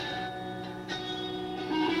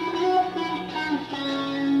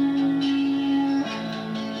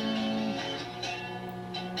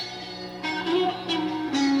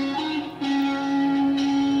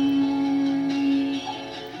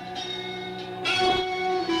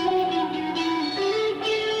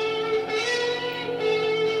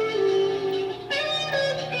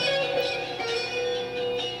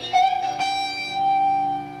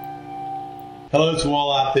Hello to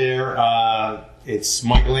all out there. It's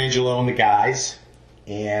Michelangelo and the guys,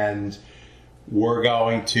 and we're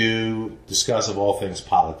going to discuss, of all things,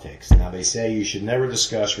 politics. Now, they say you should never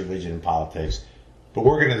discuss religion and politics, but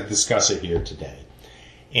we're going to discuss it here today.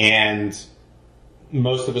 And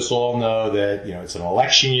most of us all know that, it's an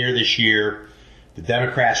election year this year. The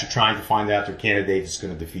Democrats are trying to find out their candidate is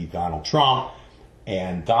going to defeat Donald Trump,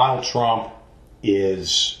 and Donald Trump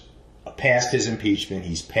is past his impeachment.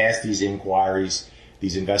 He's passed these inquiries,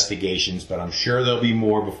 these investigations, but I'm sure there'll be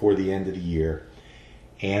more before the end of the year.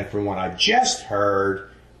 And from what I just heard,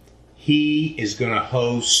 he is going to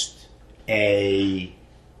host a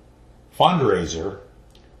fundraiser,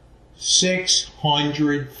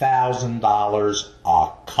 $600,000 a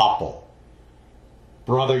couple.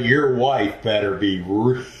 Brother, your wife better be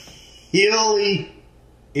really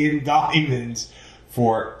in diamonds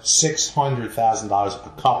for $600,000 a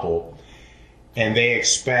couple. And they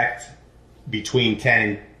expect between 10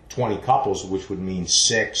 and 20 couples, which would mean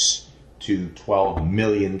 $6 to $12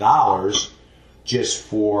 million just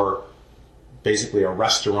for basically a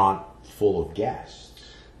restaurant full of guests.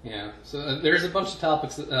 Yeah, so there's a bunch of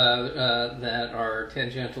topics that are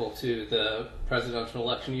tangential to the presidential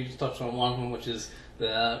election. You just touched on one of them, which is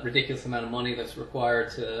the ridiculous amount of money that's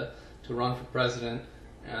required to run for president,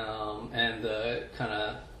 and the kind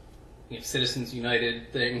of Citizens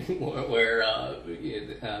United thing where I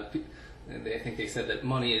think they said that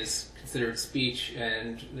money is considered speech,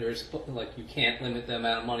 and there's you can't limit the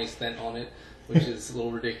amount of money spent on it, which is a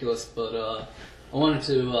little ridiculous. But I wanted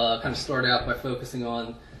to kind of start out by focusing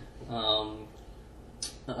on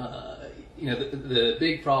the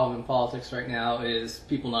big problem in politics right now is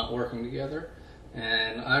people not working together.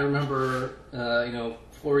 And I remember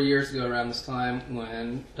 4 years ago around this time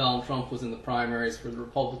when Donald Trump was in the primaries for the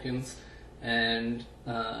Republicans, and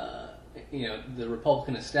the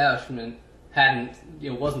Republican establishment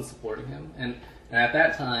wasn't supporting him. And at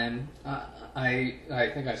that time, I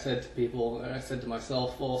think I said to people, and I said to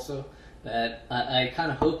myself also, that I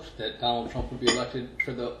kind of hoped that Donald Trump would be elected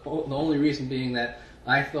for the only reason being that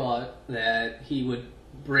I thought that he would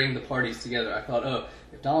bring the parties together. I thought,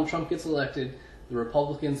 if Donald Trump gets elected, the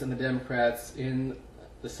Republicans and the Democrats in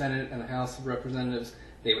the Senate and the House of Representatives,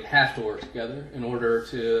 they would have to work together in order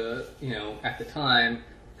to, at the time,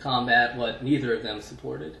 combat what neither of them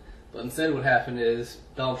supported. But instead what happened is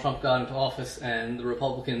Donald Trump got into office and the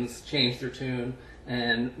Republicans changed their tune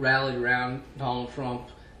and rallied around Donald Trump,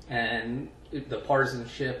 and the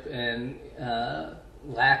partisanship and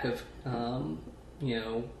lack of,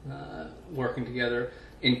 working together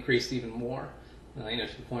increased even more. To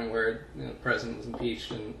the point where the president was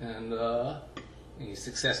impeached, and he's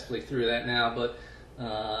successfully through that now. But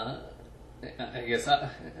I guess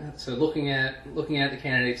so. Looking at the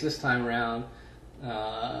candidates this time around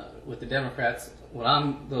with the Democrats,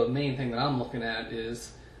 the main thing that I'm looking at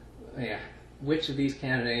is which of these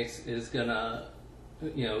candidates is gonna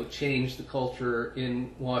change the culture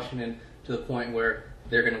in Washington to the point where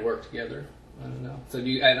they're going to work together. I don't know. So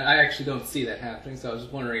and I actually don't see that happening. So I was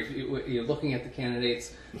just wondering, if you're looking at the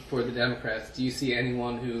candidates for the Democrats, do you see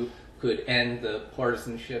anyone who could end the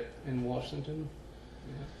partisanship in Washington?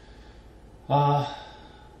 Well,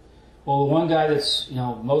 the one guy that's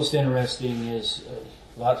most interesting is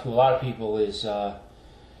to a lot of people is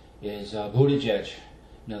Buttigieg.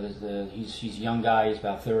 He's a young guy. He's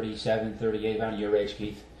about 37, 38, around your age,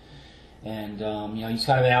 Keith. And he's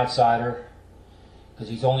kind of an outsider, because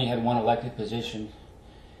he's only had one elected position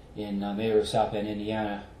in mayor of South Bend,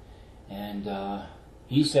 Indiana, and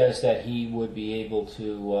he says that he would be able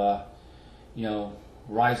to,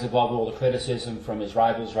 rise above all the criticism from his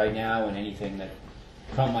rivals right now and anything that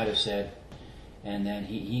Trump might have said, and then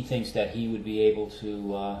he thinks that he would be able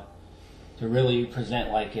to really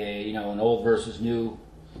present like an old versus new,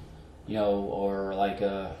 or like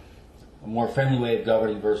a more friendly way of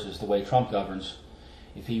governing versus the way Trump governs,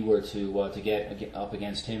 if he were to get up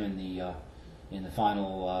against him in the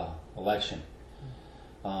final election.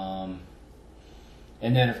 And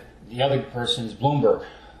then if the other person is Bloomberg,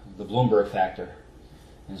 the Bloomberg factor,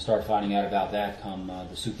 and start finding out about that come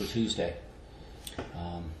the Super Tuesday.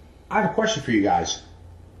 I have a question for you guys.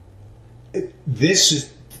 This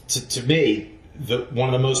is, to me, one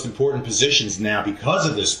of the most important positions now because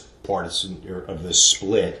of this partisan or of this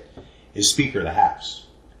split is Speaker of the House.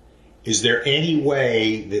 Is there any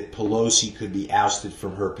way that Pelosi could be ousted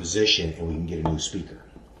from her position and we can get a new Speaker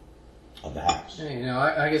of the House?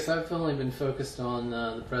 I guess I've only been focused on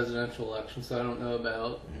the presidential election, so I don't know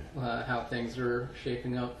about how things are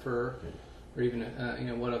shaping up for, or even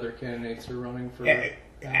what other candidates are running for.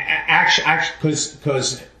 Actually,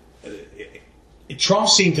 because Trump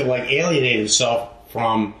seemed to like alienate himself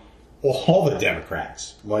from all the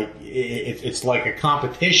Democrats. Like it's like a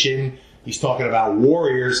competition. He's talking about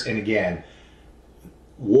warriors, and again,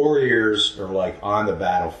 warriors are like on the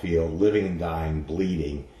battlefield, living and dying,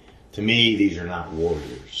 bleeding. To me, these are not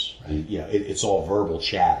warriors. Right. It's all verbal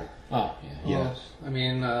chatter. Oh, yeah. Well, I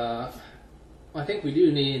mean, I think we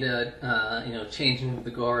do need changing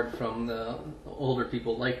the guard from the older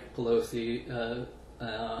people like Pelosi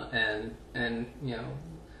and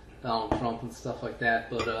Donald Trump and stuff like that.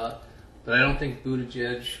 But I don't think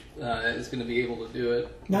Buttigieg is going to be able to do it.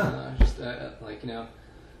 No.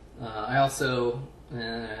 I also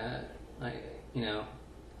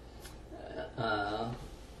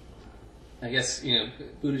I guess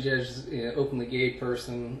Buttigieg is an openly gay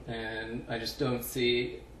person, and I just don't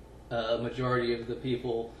see a majority of the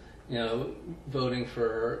people voting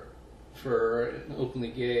for an openly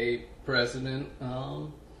gay president.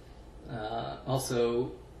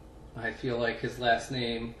 Also, I feel like his last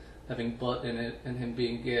name having "but" in it and him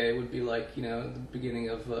being gay would be like the beginning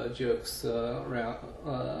of jokes around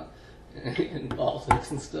in politics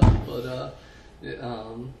and stuff. But I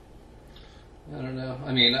don't know.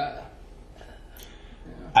 I mean,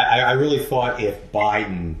 I really thought if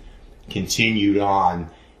Biden continued on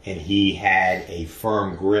and he had a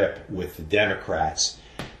firm grip with the Democrats,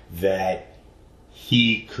 that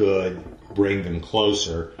he could bring them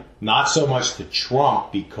closer. Not so much to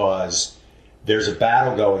Trump, because there's a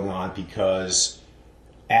battle going on, because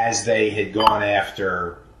as they had gone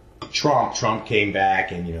after Trump came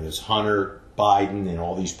back, and there's Hunter Biden and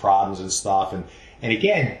all these problems and stuff. And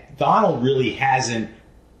again, Donald really hasn't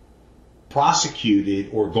prosecuted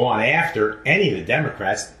or gone after any of the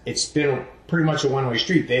Democrats. It's been pretty much a one-way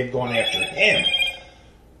street. They've gone after him.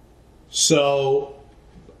 So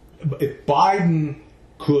if Biden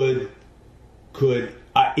could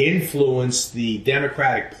influence the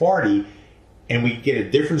Democratic Party, and we could get a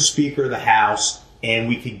different Speaker of the House, and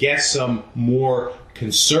we could get some more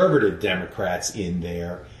conservative Democrats in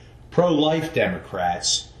there, pro-life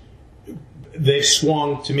Democrats, they've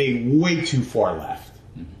swung, to me, way too far left.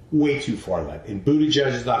 Way too far left. And Buttigieg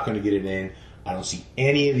is not going to get it in. I don't see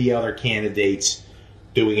any of the other candidates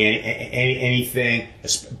doing anything.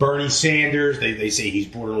 Bernie Sanders, they say he's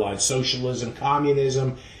borderline socialism,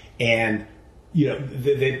 communism, and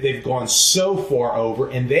they've gone so far over,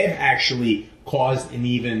 and they've actually caused an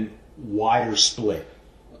even wider split.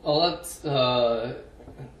 Well, that's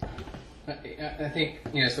I think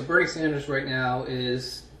so Bernie Sanders right now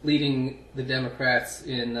is leading the Democrats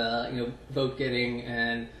in vote getting,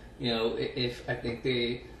 and if I think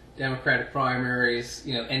the Democratic primaries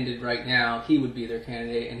ended right now, he would be their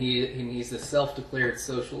candidate, and he's a self-declared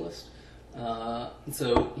socialist.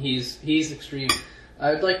 So he's extreme.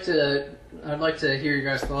 I'd like to hear your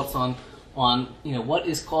guys' thoughts on what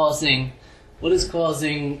is causing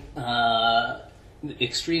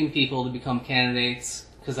extreme people to become candidates,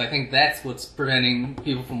 because I think that's what's preventing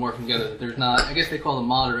people from working together. There's not, I guess they call them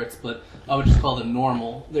moderates, but I would just call them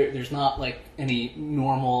normal. There's not like any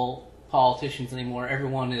normal politicians anymore.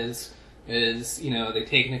 Everyone is they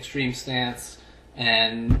take an extreme stance,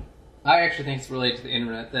 and I actually think it's related to the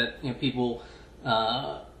internet that people,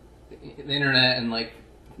 the internet and like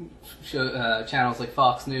channels like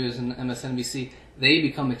Fox News and MSNBC, they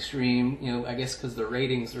become extreme. I guess because their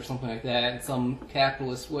ratings or something like that. In some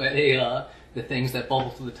capitalist way, the things that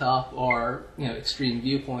bubble to the top are extreme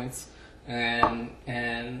viewpoints, and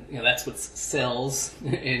that's what sells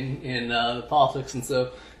in the politics, and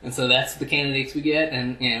so that's the candidates we get,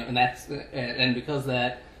 and that's and because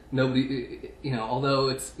that nobody although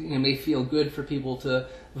it's may feel good for people to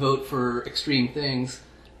vote for extreme things,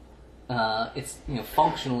 it's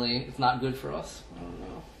functionally it's not good for us. I don't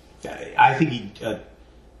know. I think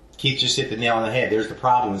Keith just hit the nail on the head. There's the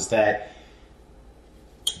problem, is that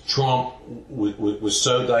Trump was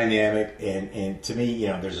so dynamic, and to me,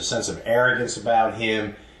 there's a sense of arrogance about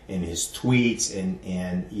him in his tweets, and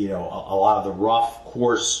a lot of the rough,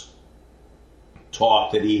 coarse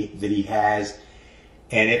talk that he has.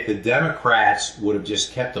 And if the Democrats would have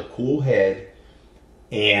just kept a cool head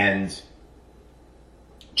and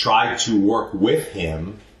tried to work with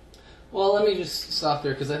him. Well, let me just stop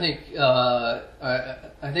there, because I think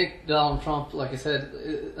I think Donald Trump, like I said,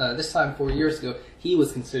 this time 4 years ago, he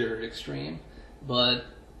was considered extreme, but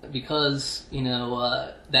because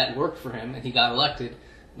that worked for him and he got elected,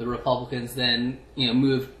 the Republicans then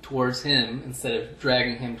moved towards him instead of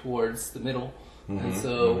dragging him towards the middle. Mm-hmm, and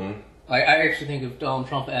so I actually think of Donald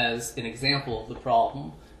Trump as an example of the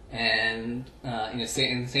problem, and in the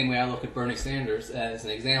same way I look at Bernie Sanders as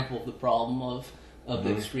an example of the problem of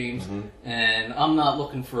the extremes. And I'm not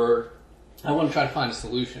looking for I want to try to find a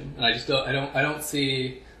solution, and I just don't. I don't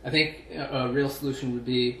see. I think a real solution would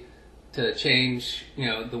be to change,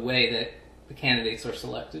 the way that the candidates are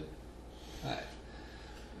selected.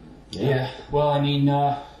 Yeah. Well, I mean,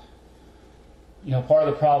 part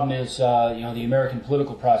of the problem is, the American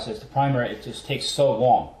political process, the primary, it just takes so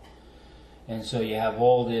long, and so you have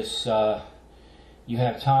all this. You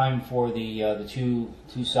have time for the two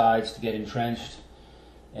sides to get entrenched.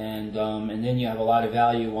 And then you have a lot of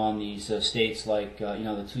value on these states like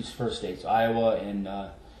the two first states, Iowa and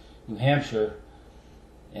New Hampshire,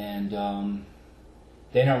 and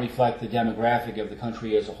they don't reflect the demographic of the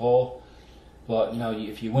country as a whole. But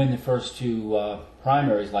if you win the first two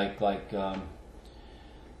primaries, like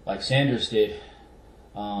Sanders did,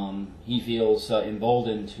 he feels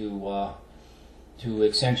emboldened to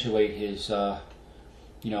accentuate his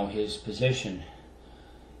his position,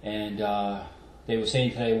 and. They were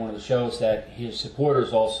saying today in one of the shows that his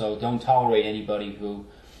supporters also don't tolerate anybody who,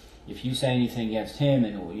 if you say anything against him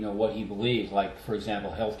and what he believes, like for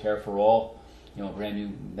example, health care for all, a brand new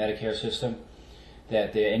Medicare system,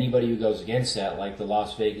 that anybody who goes against that, like the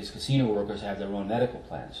Las Vegas casino workers have their own medical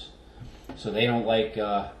plans, so they don't like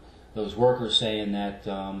those workers saying that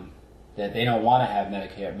that they don't want to have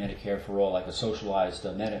Medicare for all, like a socialized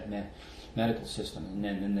medical system, and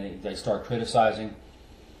then they start criticizing.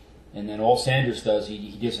 And then all Sanders does,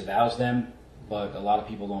 he disavows them, but a lot of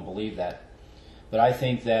people don't believe that. But I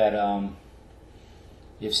think that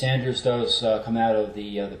if Sanders does come out of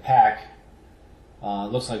the pack,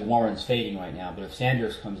 it looks like Warren's fading right now. But if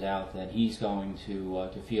Sanders comes out, then he's going to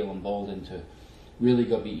feel emboldened to really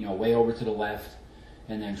go be way over to the left,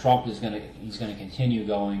 and then Trump is going to continue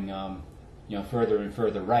going further and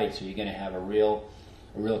further right. So you're going to have a real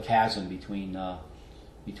chasm between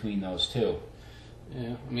those two.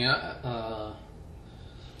 Yeah, I mean,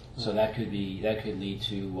 so that could lead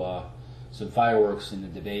to some fireworks in the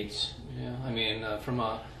debates. Yeah, I mean, from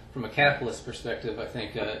a capitalist perspective, I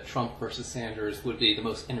think Trump versus Sanders would be the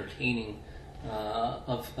most entertaining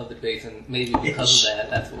of the debates, and maybe because of that,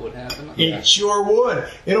 that's what would happen. It sure would.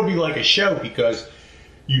 It'll be like a show because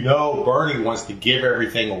Bernie wants to give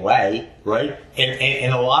everything away, right?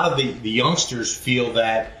 And a lot of the youngsters feel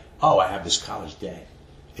that, I have this college debt.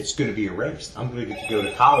 It's going to be erased. I'm going to get to go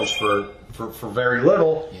to college for very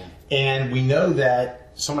little, and we know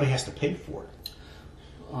that somebody has to pay for it.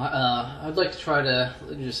 I'd like to try to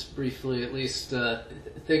just briefly, at least,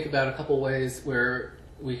 think about a couple ways where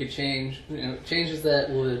we could change, changes that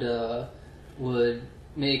would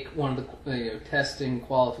make one of the testing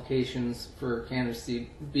qualifications for candidacy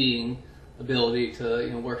being ability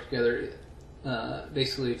to work together,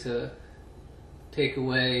 basically to take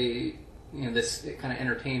away this kind of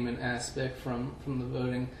entertainment aspect from the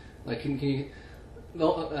voting. Like, can you? The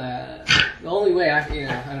only way I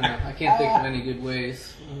don't know. I can't think of any good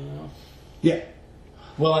ways. Yeah.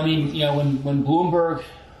 Well, I mean, when Bloomberg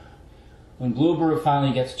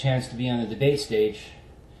finally gets a chance to be on the debate stage,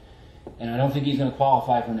 and I don't think he's going to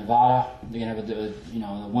qualify for Nevada. They're going to have the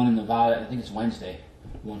one in Nevada. I think it's Wednesday,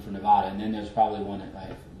 one for Nevada, and then there's probably one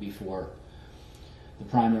before the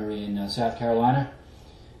primary in South Carolina.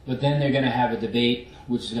 But then they're going to have a debate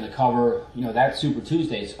which is going to cover, that Super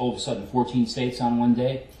Tuesday. It's all of a sudden 14 states on one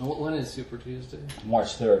day. When is Super Tuesday?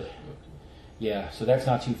 March 3rd. Okay. Yeah, so that's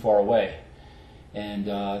not too far away. And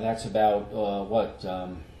that's about, a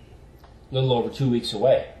little over 2 weeks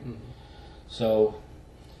away. Mm-hmm. So,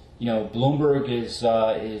 Bloomberg is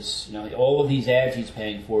all of these ads he's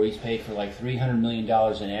paying for. He's paid for like $300 million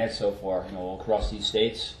in ads so far, all across these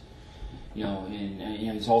states. And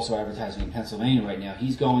he's also advertising in Pennsylvania right now.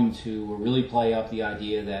 He's going to really play up the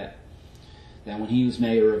idea that when he was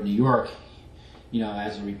mayor of New York,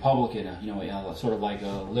 as a Republican, sort of like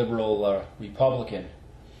a liberal Republican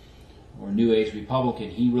or New Age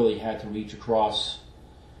Republican, he really had to reach across.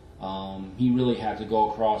 He really had to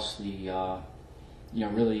go across the,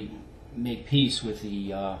 really make peace with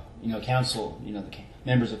the, council, the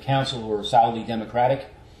members of council who are solidly Democratic,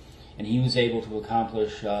 and he was able to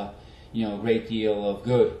accomplish. A great deal of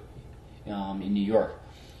good in New York.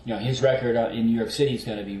 His record in New York City is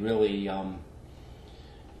going to be really,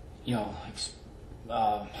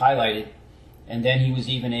 highlighted. And then he was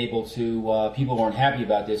even able to, people weren't happy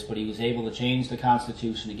about this, but he was able to change the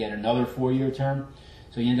Constitution to get another 4-year term.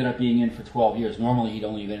 So he ended up being in for 12 years. Normally he'd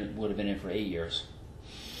only would have been in for 8 years.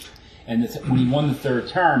 And when he won the third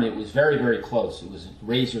term, it was very, very close. It was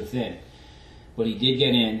razor thin. But he did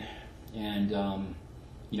get in, and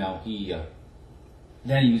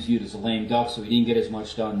then he was viewed as a lame duck, so he didn't get as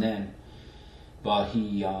much done then. But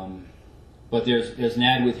but there's an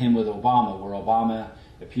ad with him with Obama, where Obama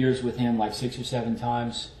appears with him like 6 or 7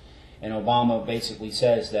 times, and Obama basically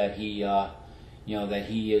says that he that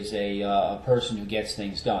he is a person who gets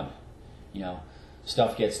things done.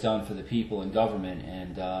 Stuff gets done for the people in government,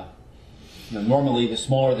 and normally the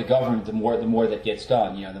smaller the government, the more that gets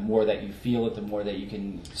done. The more that you feel it, the more that you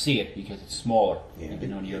can see it because it's smaller.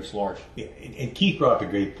 Even though New York's large. Yeah, and Keith brought up a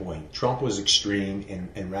great point. Trump was extreme,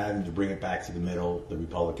 and rather than to bring it back to the middle, the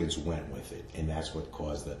Republicans went with it, and that's what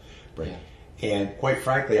caused the break. Yeah. And quite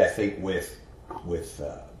frankly, I think with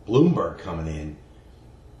Bloomberg coming in,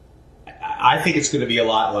 I think it's going to be a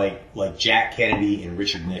lot like Jack Kennedy and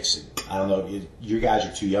Richard Nixon. I don't know, you guys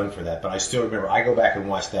are too young for that, but I still remember, I go back and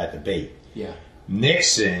watch that debate. Yeah.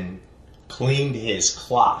 Nixon cleaned his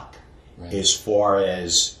clock as far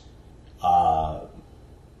as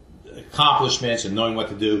accomplishments and knowing what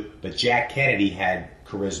to do, but Jack Kennedy had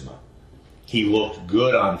charisma. He looked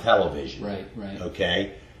good on television. Right.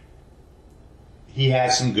 Okay? He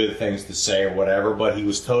had some good things to say or whatever, but he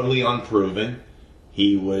was totally unproven.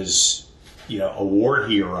 He was, a war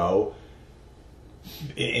hero,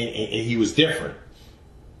 and he was different.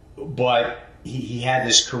 But he had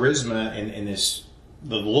this charisma and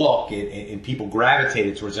the look, and people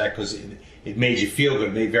gravitated towards that because it made you feel good,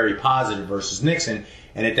 it made very positive versus Nixon.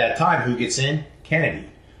 And at that time, who gets in? Kennedy.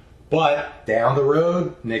 But down the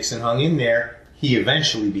road, Nixon hung in there. He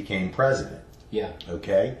eventually became president. Yeah.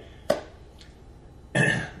 Okay?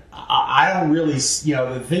 I don't really,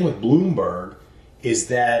 the thing with Bloomberg is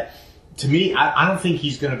that, to me, I don't think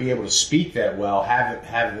he's going to be able to speak that well,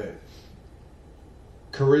 have the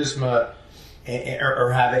charisma,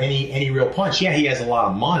 or have any real punch. Yeah, he has a lot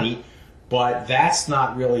of money, but that's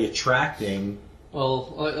not really attracting.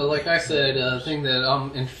 Well, like I said, the thing that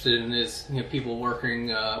I'm interested in is people working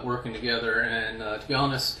together. And to be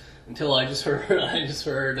honest, until I just heard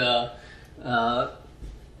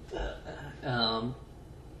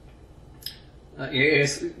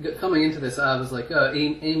coming into this, I was like,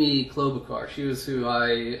 Amy Klobuchar. She was who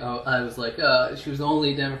I was like, she was the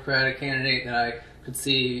only Democratic candidate that I could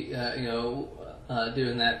see,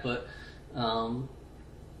 doing that. But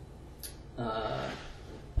what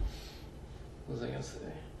was I going to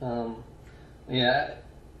say?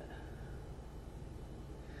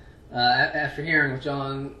 After hearing what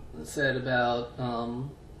John said about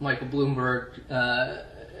Michael Bloomberg,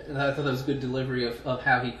 I thought that was a good delivery of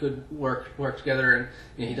how he could work together,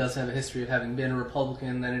 and he does have a history of having been a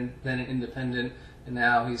Republican, then an independent, and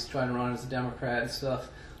now he's trying to run as a Democrat and stuff.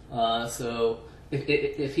 So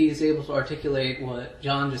if he's able to articulate what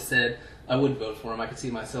John just said, I would vote for him. I could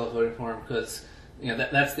see myself voting for him because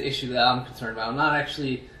that's the issue that I'm concerned about. I'm not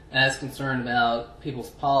actually as concerned about people's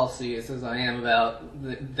policies as I am about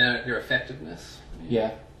their effectiveness.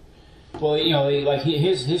 Yeah. Well, like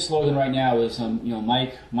his slogan right now is,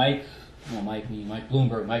 Mike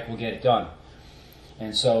Bloomberg, Mike will get it done.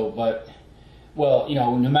 And so,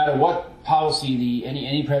 no matter what policy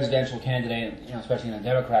any presidential candidate, especially on the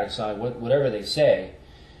Democratic side, whatever they say,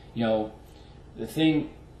 the thing,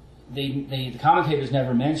 the commentators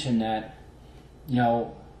never mention that,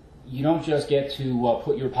 you don't just get to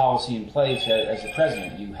put your policy in place as the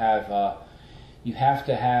president. You have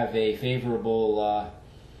to have a favorable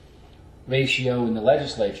ratio in the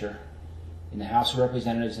legislature, in the House of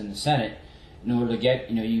Representatives and the Senate, in order to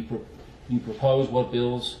get, you propose what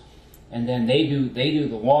bills, and then they do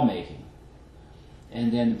the lawmaking,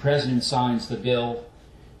 and then the president signs the bill.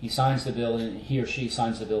 He signs the bill, and he or she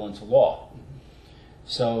signs the bill into law.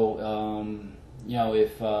 So,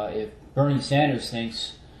 if Bernie Sanders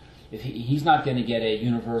thinks if he's not going to get a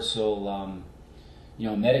universal,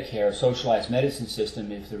 Medicare, socialized medicine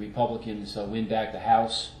system, if the Republicans win back the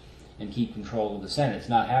House and keep control of the Senate, it's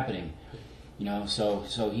not happening. So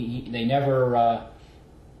they never.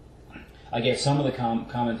 I guess some of the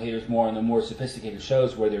commentators, more on the more sophisticated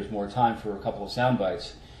shows where there's more time for a couple of sound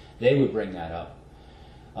bites, they would bring that up.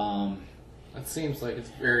 That seems like it's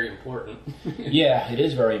very important. Yeah, it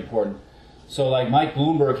is very important. So, like Mike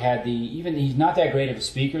Bloomberg had he's not that great of a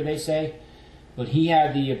speaker, they say, but he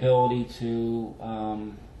had the ability to.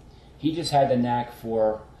 He just had the knack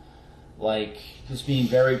for, just being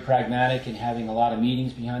very pragmatic and having a lot of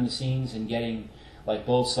meetings behind the scenes and getting,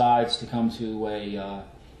 both sides to come to a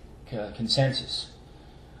consensus.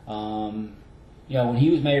 When he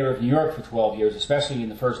was mayor of New York for 12 years, especially in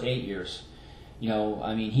the first 8 years,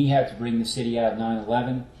 he had to bring the city out of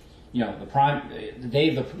 9/11. The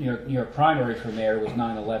day of the New York primary for mayor was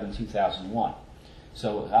 9/11/2001.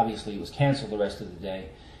 So obviously it was canceled the rest of the day,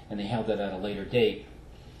 and they held it at a later date.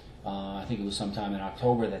 I think it was sometime in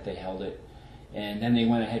October that they held it, and then they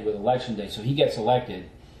went ahead with election day. So he gets elected,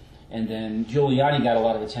 and then Giuliani got a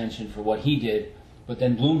lot of attention for what he did, but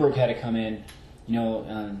then Bloomberg had to come in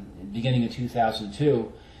beginning of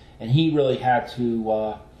 2002, and he really had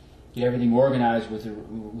to get everything organized with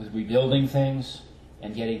rebuilding things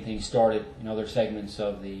and getting things started in other segments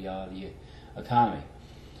of the economy.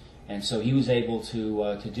 And so he was able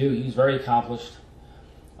to do. He was very accomplished.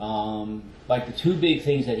 Like the two big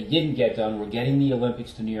things that he didn't get done were getting the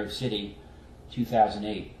Olympics to New York City,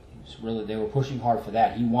 2008. They were pushing hard for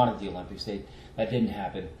that. He wanted the Olympics. That didn't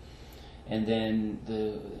happen. And then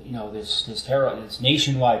this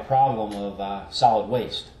nationwide problem of solid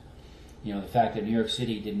waste. The fact that New York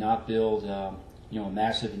City did not build a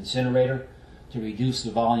massive incinerator to reduce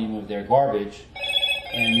the volume of their garbage,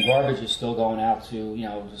 and the garbage is still going out to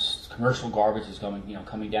just commercial garbage is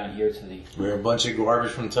coming down here to the. We're a bunch of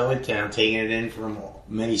garbage from Tullytown taking it in from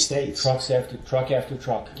many states. Truck after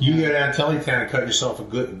truck. You can go down to Tullytown and cut yourself a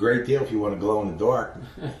great deal if you want to glow in the dark.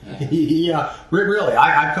 Yeah, really.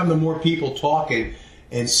 I've come to more people talking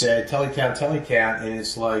and said Tullytown, and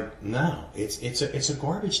it's like no, it's a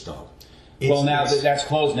garbage dump. Now that's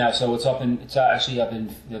closed now, so it's actually up in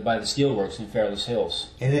by the steelworks in Fairless Hills,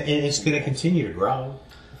 and it's going to continue to grow.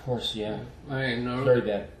 Of course, yeah. Very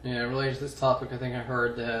bad. Yeah, related to this topic, I think I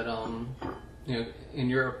heard that in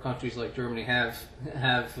Europe, countries like Germany have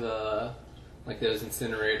like those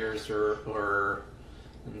incinerators,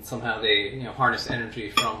 and somehow they harness energy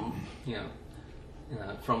from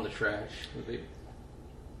from the trash.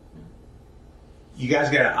 You guys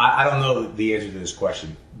I don't know the answer to this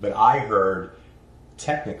question, but I heard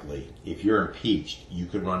technically if you're impeached, you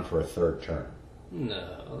could run for a third term.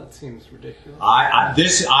 No, that seems ridiculous. I've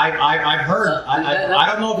heard. I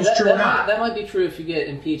don't know if it's true or not. That might be true if you get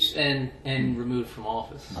impeached and removed from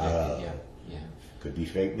office. Yeah. Could be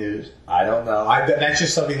fake news. I don't know. That's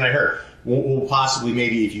just something I heard. We'll possibly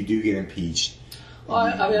maybe if you do get impeached. Well,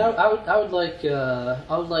 I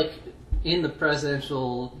would like in the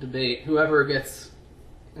presidential debate, whoever gets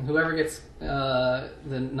the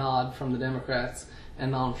nod from the Democrats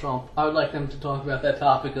and Donald Trump, I would like them to talk about that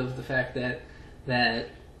topic of the fact that the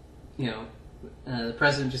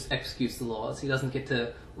president just executes the laws. He doesn't get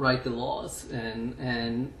to write the laws, and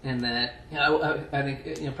that I think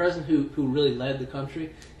a president who really led the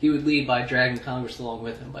country, he would lead by dragging Congress along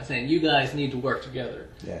with him by saying you guys need to work together.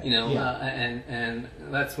 And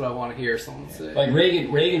that's what I want to hear someone say. Like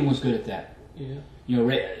Reagan was good at that. Yeah.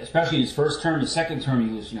 Especially in his first term. His second term,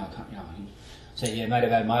 he was he said he might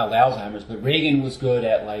have had mild Alzheimer's, but Reagan was good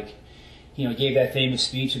at gave that famous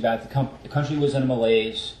speech about the country was in a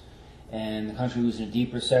malaise and the country was in a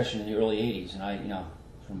deep recession in the early 80s. And I,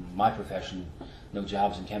 from my profession, no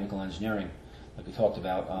jobs in chemical engineering, like we talked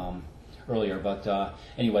about earlier. But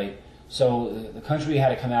anyway, so the country had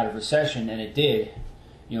to come out of recession, and it did,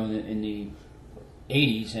 in the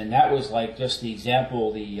 80s. And that was like just the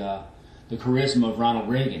example, the charisma of Ronald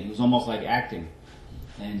Reagan. He was almost like acting.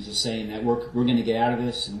 And just saying that we're going to get out of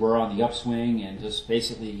this and we're on the upswing, and just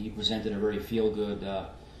basically he presented a very feel-good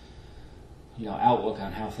outlook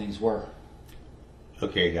on how things were.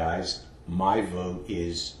 Okay, guys, my vote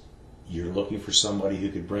is you're looking for somebody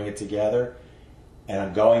who could bring it together, and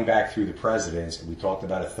I'm going back through the presidents, and we talked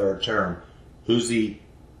about a third term. In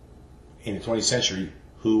the 20th century,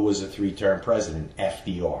 who was a three-term president?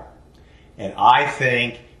 FDR. And I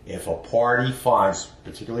think if a party finds,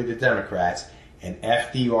 particularly the Democrats, an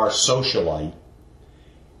FDR socialite,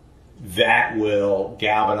 that will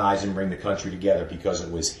galvanize and bring the country together, because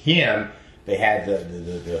it was him. They had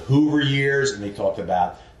the Hoover years, and they talked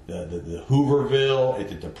about the Hooverville at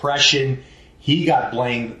the Depression. He got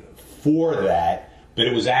blamed for that, but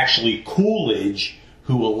it was actually Coolidge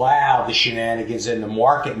who allowed the shenanigans in the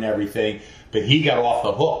market and everything. But he got off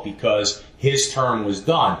the hook because his term was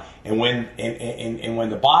done. And when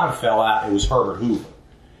the bottom fell out, it was Herbert Hoover.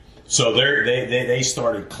 So they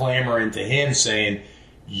started clamoring to him, saying,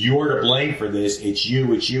 "You're to blame for this. It's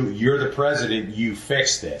you. You're the president. You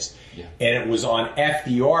fix this." Yeah. And it was on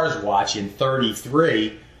FDR's watch in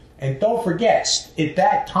 '33. And don't forget, at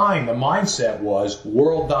that time, the mindset was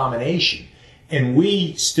world domination. And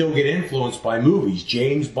we still get influenced by movies,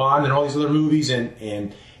 James Bond and all these other movies,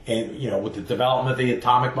 and with the development of the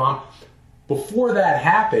atomic bomb. Before that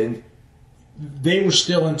happened, they were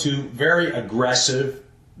still into very aggressive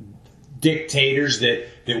dictators that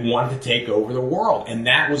wanted to take over the world, and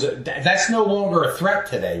that's no longer a threat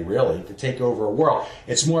today, really, to take over a world.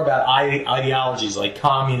 It's more about ideologies like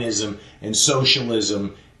communism and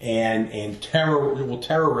socialism and terror. Well,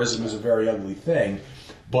 terrorism is a very ugly thing,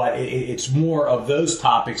 but it's more of those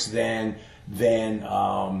topics than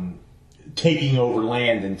taking over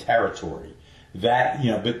land and territory. But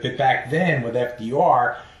back then with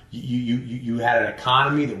FDR. You had an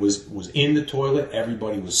economy that was in the toilet.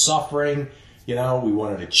 Everybody was suffering. We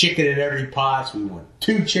wanted a chicken in every pot. So we want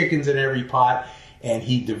 2 chickens in every pot. And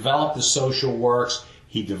he developed the social works.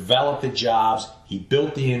 He developed the jobs. He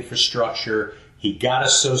built the infrastructure. He got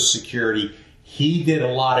us Social Security. He did a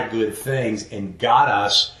lot of good things and got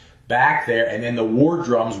us back there. And then the war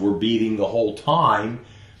drums were beating the whole time.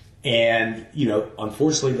 And,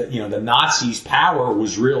 unfortunately, the Nazis' power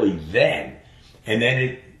was really then. And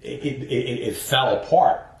then it fell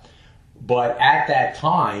apart. But at that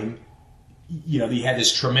time, they had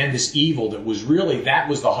this tremendous evil that was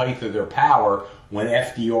the height of their power when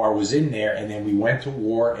FDR was in there. And then we went to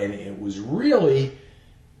war, and it was really,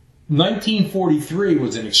 1943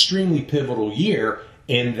 was an extremely pivotal year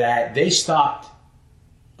in that they stopped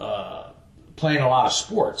playing a lot of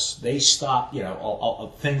sports. They stopped,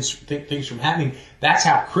 things from happening. That's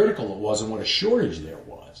how critical it was and what a shortage there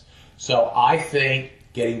was. So I think,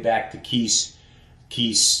 getting back to Keith's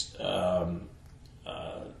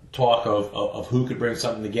talk of who could bring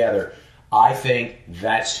something together, I think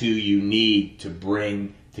that's who you need to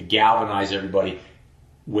galvanize everybody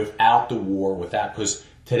without the war, because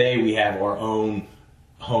today we have our own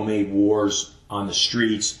homemade wars on the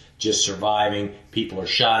streets, just surviving. People are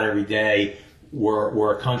shot every day.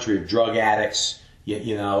 We're a country of drug addicts.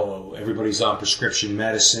 Everybody's on prescription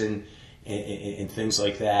medicine and things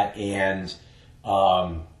like that. And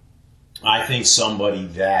I think somebody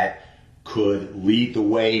that could lead the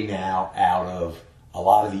way now out of a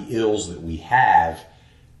lot of the ills that we have,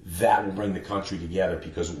 that will bring the country together,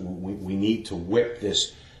 because we need to whip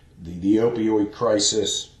this, the opioid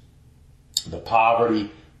crisis, the poverty.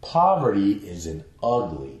 Poverty is an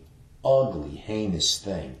ugly, ugly, heinous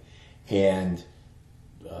thing. And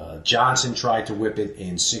Johnson tried to whip it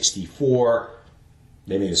in '64.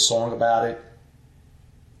 They made a song about it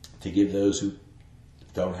to give those who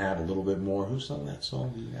don't have a little bit more. Who sung that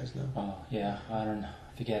song? Do you guys know? Oh, yeah, I don't know.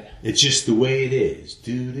 I forget. It's just the way it is.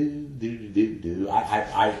 Do do do do do.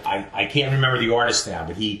 I can't remember the artist now,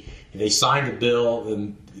 but they signed a bill.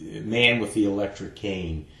 The man with the electric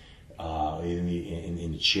cane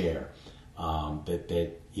in the chair.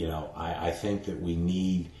 I think that we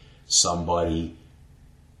need somebody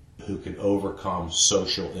who can overcome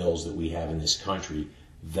social ills that we have in this country.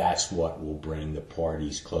 That's what will bring the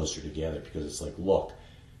parties closer together, because it's like, look,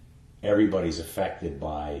 everybody's affected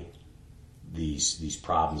by these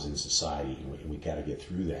problems in society, and we got to get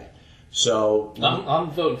through that. So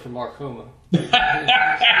I'm voting for Mark Homa.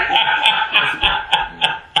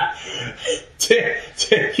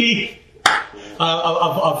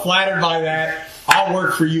 I'm flattered by that. I'll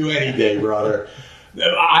work for you any day, brother. But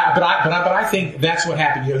I think that's what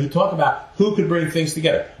happened. He talked about who could bring things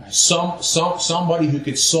together. Somebody who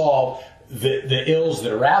could solve the ills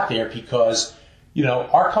that are out there, because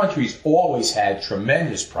our country's always had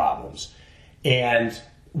tremendous problems, and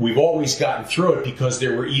we've always gotten through it because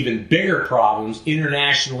there were even bigger problems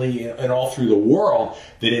internationally and all through the world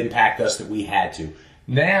that impact us that we had to.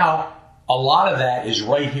 Now, a lot of that is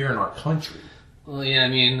right here in our country. Well, yeah, I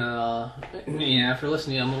mean, after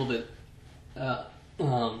listening to you, I'm a little bit.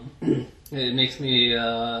 It makes me,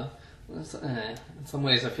 in some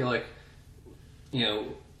ways, I feel like,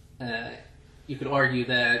 you could argue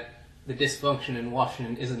that the dysfunction in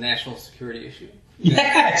Washington is a national security issue.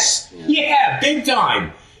 Yes! Yeah, big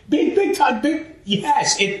time! Big time,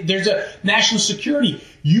 yes! There's a national security.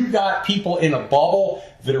 You got people in a bubble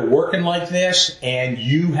that are working like this, and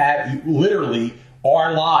literally,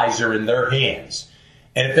 our lives are in their hands.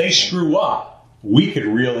 And if they screw up, we could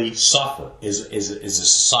really suffer as a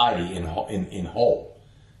society in whole.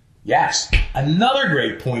 Yes. Another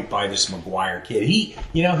great point by this McGuire kid. He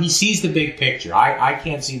sees the big picture. I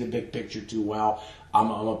can't see the big picture too well. I'm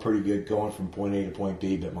a pretty good going from point A to point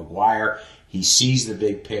B, but McGuire, he sees the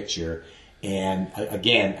big picture. And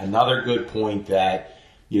again, another good point that,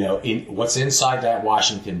 what's inside that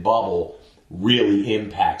Washington bubble really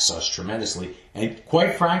impacts us tremendously. And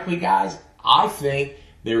quite frankly, guys, I think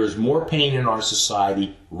there is more pain in our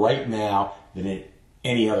society right now than at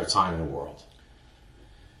any other time in the world.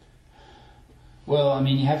 Well, I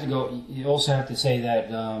mean, you also have to say that,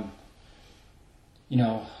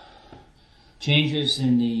 changes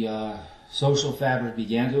in the social fabric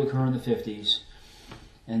began to occur in the 50s.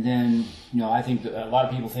 And then, I think a lot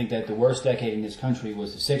of people think that the worst decade in this country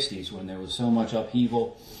was the 60s, when there was so much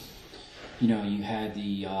upheaval. You had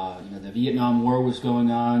the Vietnam War was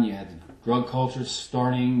going on, you had the drug culture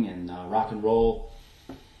starting, and rock and roll.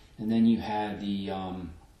 And then you had the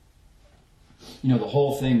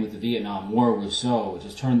whole thing with the Vietnam War was it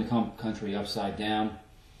just turned the country upside down.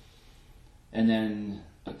 And then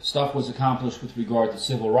stuff was accomplished with regard to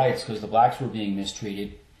civil rights, because the blacks were being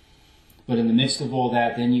mistreated. But in the midst of all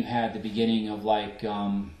that, then you had the beginning of like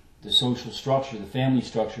the social structure, the family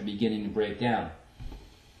structure beginning to break down.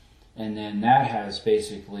 And then that's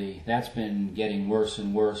been getting worse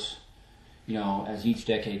and worse, as each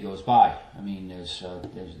decade goes by. I mean, there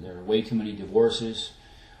are way too many divorces,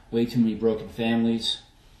 way too many broken families,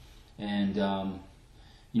 and,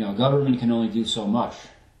 government can only do so much.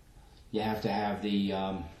 You have to have the,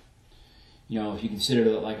 if you consider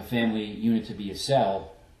it like a family unit to be a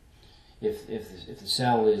cell, if the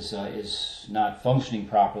cell is not functioning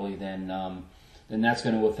properly, then that's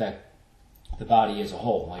going to affect the body as a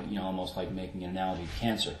whole, like almost like making an analogy to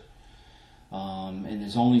cancer. And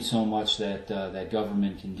there's only so much that that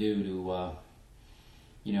government can do to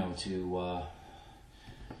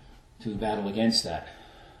battle against that.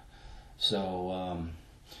 So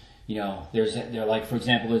for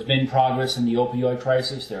example, there's been progress in the opioid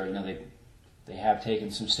crisis. They have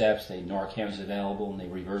taken some steps. Narcan is available, and they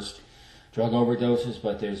reversed drug overdoses,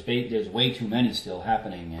 but there's way too many still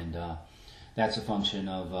happening, and that's a function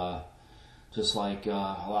of just like a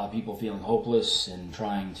lot of people feeling hopeless and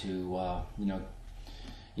trying to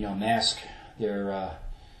mask their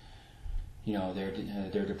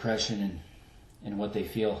depression and what they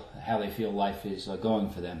feel, how they feel life is going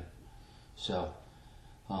for them. So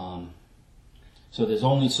there's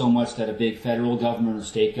only so much that a big federal government or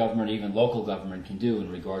state government, or even local government, can do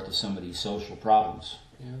in regard to some of these social problems.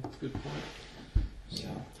 Yeah, that's a good point. So,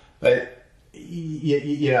 but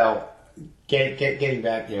getting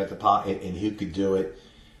back at the pot and who could do it,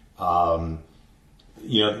 the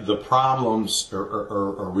problems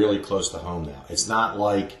are really close to home now. It's not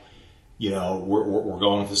like we're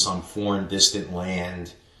going to some foreign distant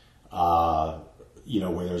land, where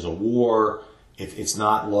there's a war. It's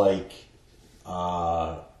not like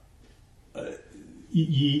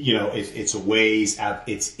it's a ways out.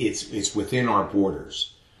 It's within our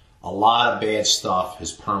borders. A lot of bad stuff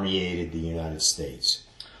has permeated the United States.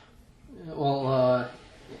 Well,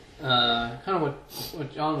 kind of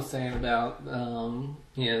what John was saying about,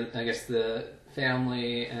 I guess the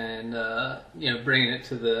family and, bringing it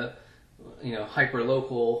to the,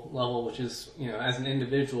 hyper-local level, which is, as an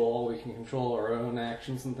individual, we can control our own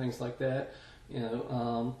actions and things like that.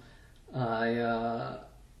 I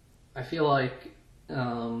feel like,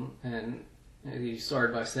 and he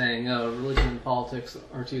started by saying, religion and politics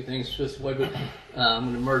are two things. Just what would, I'm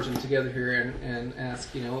going to merge them together here and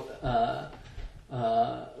ask,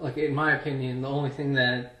 like in my opinion, the only thing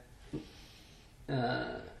that,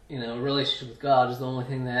 a relationship with God is the only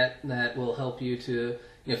thing that will help you to,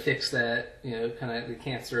 fix that, kind of the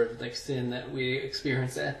cancer of like sin that we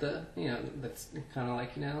experience at the, that's kind of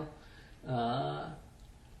like,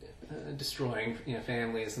 destroying,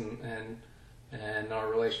 families and our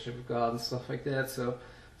relationship with God and stuff like that.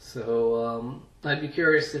 So I'd be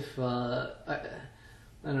curious if I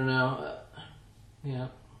don't know.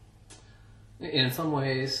 In some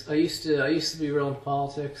ways, I used to be real into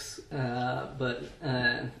politics, but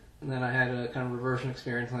and then I had a kind of reversion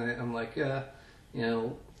experience. And I'm like,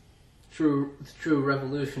 true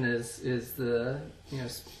revolution is the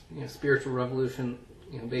spiritual revolution,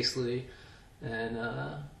 basically, and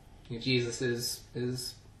Jesus is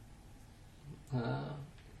I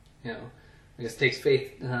guess takes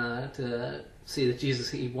faith to see that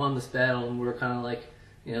he won this battle, and we're kind of like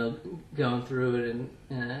going through it,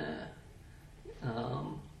 and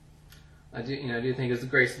I do think it's the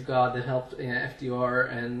grace of God that helped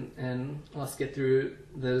FDR and us get through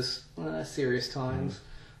those serious times.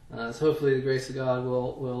 So hopefully the grace of God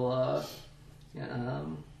will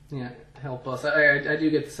help us. I do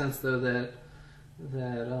get the sense though that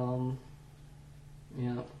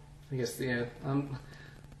I guess I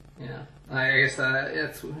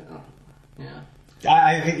guess it's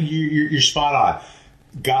I think you're spot on.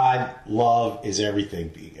 God, love is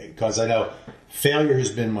everything. Because I know failure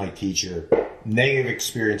has been my teacher. Negative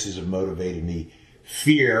experiences have motivated me.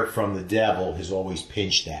 Fear from the devil has always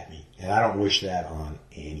pinched at me. And I don't wish that on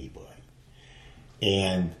anybody.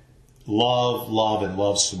 And love, and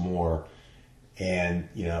love some more. And,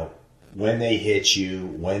 when they hit you,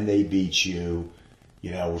 when they beat you,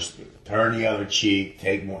 turn the other cheek,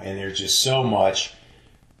 take more. And there's just so much.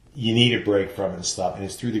 You need a break from it and stuff, and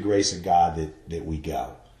it's through the grace of God that we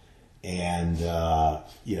go. And,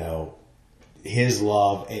 His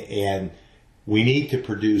love, and we need to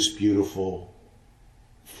produce beautiful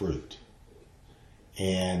fruit.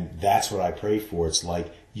 And that's what I pray for. It's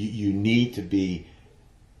like you need to be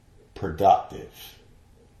productive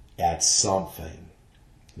at something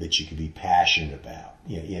that you can be passionate about,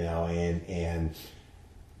 and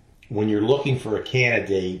when you're looking for a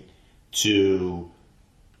candidate to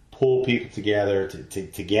pull people together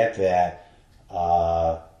to get that.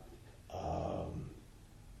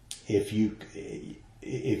 If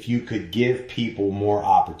you could give people more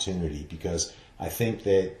opportunity, because I think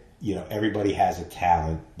that, you know, everybody has a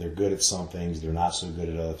talent. They're good at some things. They're not so good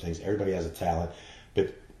at other things. Everybody has a talent,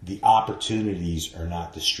 but the opportunities are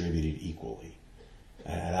not distributed equally.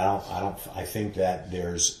 And I think that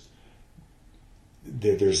there's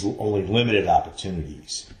only limited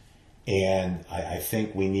opportunities. And I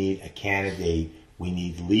think we need a candidate. We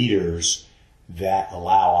need leaders that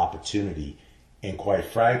allow opportunity. And quite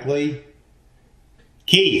frankly,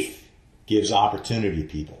 Keith gives opportunity to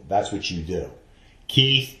people. That's what you do.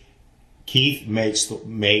 Keith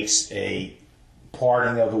makes a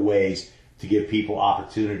parting of the ways to give people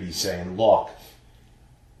opportunity, saying, look,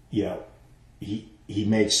 you know, he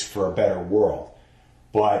makes for a better world.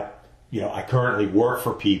 But, you know, I currently work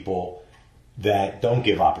for people that don't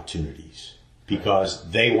give opportunities because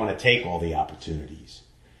they want to take all the opportunities.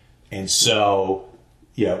 And so,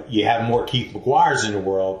 you know, you have more Keith McGuires in the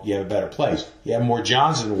world, you have a better place. You have more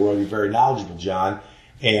Johns in the world, you're very knowledgeable, John.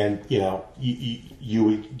 And, you know, you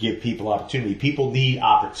would give people opportunity. People need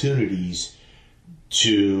opportunities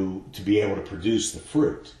to be able to produce the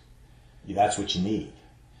fruit. That's what you need,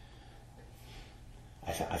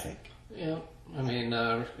 I think. Yeah, I mean,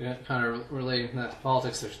 kind of relating to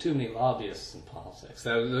politics, there's too many lobbyists in politics.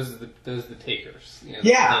 Those are the takers. You know,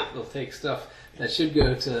 yeah. They'll take stuff that should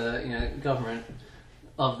go to, you know, government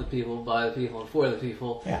of the people, by the people, and for the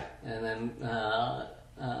people. Yeah. And then,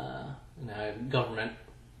 you know, government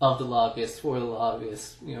of the lobbyists, for the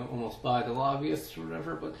lobbyists, you know, almost by the lobbyists or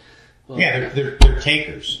whatever. But yeah, they're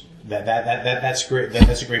takers. That's great.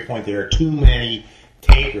 That's a great point. There are too many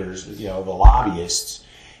takers, you know, the lobbyists,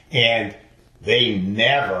 and they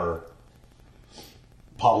never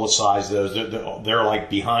publicize those. They're like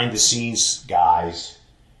behind the scenes guys,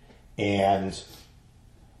 and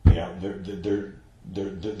you know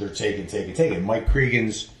they're taking. Mike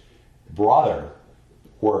Cregan's brother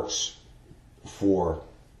works for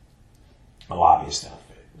a lobbyist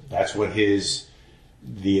outfit. That's what his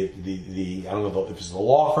I don't know if it's the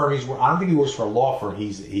law firm he's. I don't think he works for a law firm.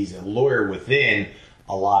 He's a lawyer within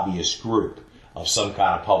a lobbyist group of some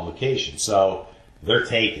kind of publication. So they're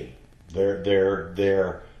taken.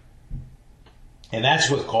 They're and that's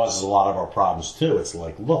what causes a lot of our problems too. It's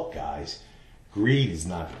like, look, guys, greed is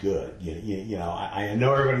not good. You know, I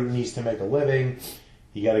know everybody needs to make a living.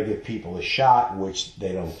 You got to give people a shot, which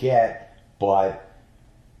they don't get. But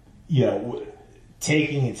you know,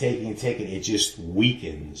 taking, it just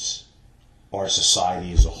weakens our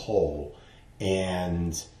society as a whole,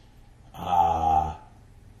 and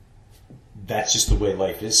that's just the way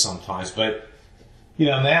life is sometimes. But you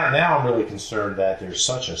know, now I'm really concerned that there's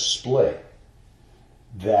such a split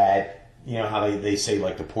that, you know, how they say,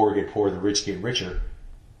 like, the poor get poorer, the rich get richer.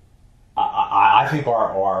 I think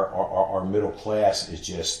our middle class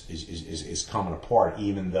is coming apart,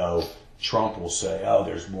 even though Trump will say, oh,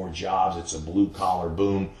 there's more jobs, it's a blue-collar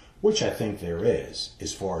boom, which I think there is,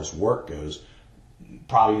 as far as work goes.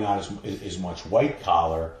 Probably not as much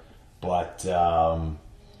white-collar, but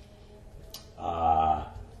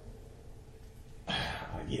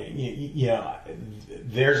you know,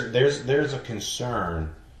 there's a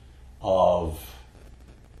concern of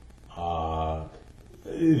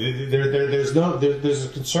there's a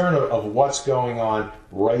concern of what's going on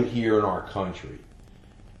right here in our country.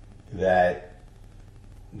 That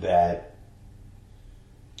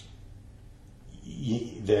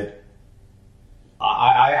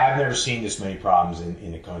I've never seen this many problems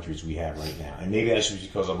in the countries we have right now, and maybe that's just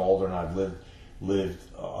because I'm older and I've lived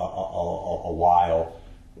a while,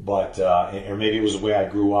 but or maybe it was the way I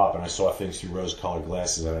grew up and I saw things through rose-colored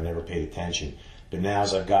glasses and I never paid attention. But now,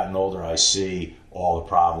 as I've gotten older, I see all the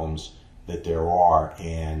problems that there are,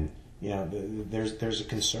 and you know, there's a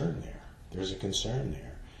concern there. There's a concern there.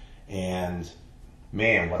 And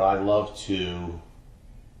man, would I love to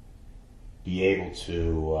be able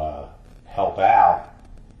to help out.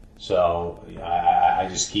 So I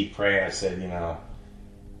just keep praying. I said, you know,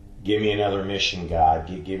 give me another mission, God.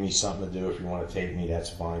 Give me something to do. If you want to take me, that's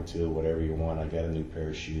fine too. Whatever you want. I got a new pair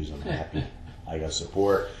of shoes. I'm happy. I got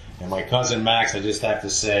support. And my cousin Max, I just have to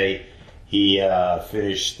say, he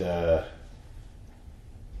finished 3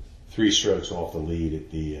 strokes off the lead at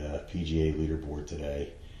the PGA leaderboard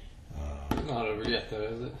today. Not over yet, though,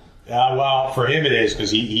 is it? Well, for him it is,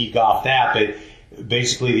 because he golfed out. But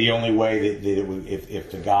basically, the only way that it would,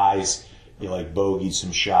 if the guys, you know, like bogeyed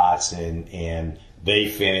some shots and they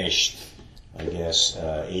finished, I guess,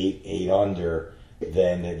 8 under,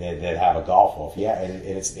 then they'd have a golf off. Yeah, and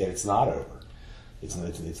it's not over.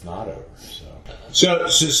 it's not over.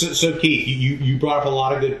 So Keith, you brought up a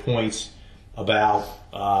lot of good points about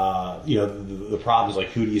the problems, like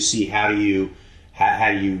who do you see, how do you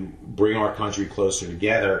bring our country closer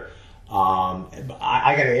together.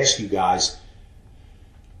 I got to ask you guys,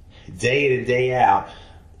 day in and day out,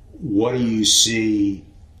 what do you see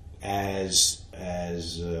as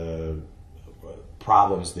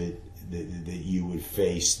problems that you would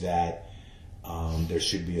face that there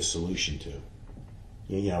should be a solution to?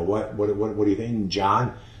 What do you think,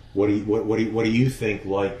 John? What do you think?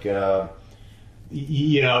 Like,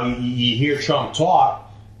 you hear Trump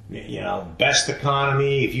talk. Best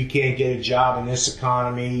economy. If you can't get a job in this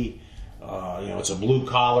economy, it's a blue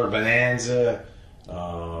collar bonanza.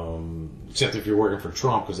 Except if you're working for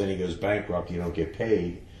Trump, because then he goes bankrupt, you don't get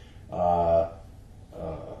paid. But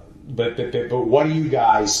what do you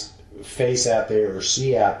guys face out there or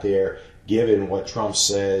see out there, given what Trump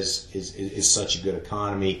says is such a good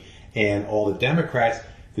economy, and all the Democrats?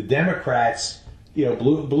 The Democrats,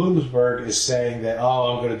 Bloomberg is saying that,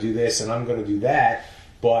 I'm going to do this and I'm going to do that,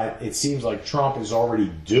 but it seems like Trump is already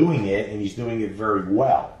doing it, and he's doing it very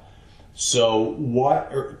well. So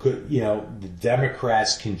what could the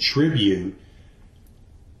Democrats contribute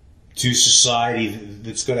to society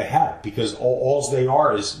that's going to help? Because all they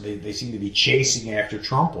are is they seem to be chasing after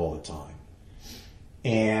Trump all the time.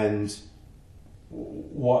 And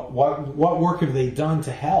what work have they done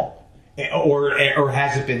to help? Or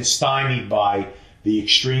has it been stymied by the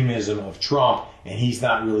extremism of Trump, and he's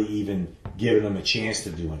not really even giving them a chance to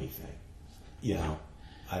do anything?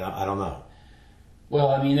 I don't know. Well,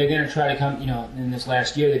 I mean, they're going to try to come, in this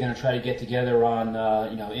last year, they're going to try to get together on,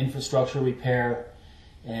 infrastructure repair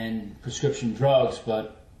and prescription drugs.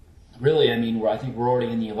 But really, I mean, I think we're already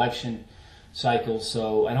in the election cycle,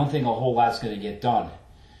 so I don't think a whole lot's going to get done.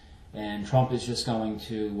 And Trump is just going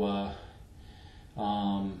to,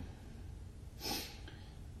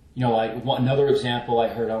 another example I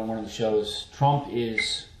heard on one of the shows, Trump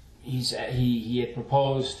he had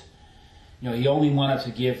proposed, he only wanted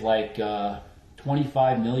to give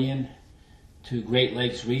 $25 million to Great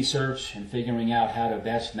Lakes research and figuring out how to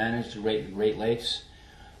best manage the Great Lakes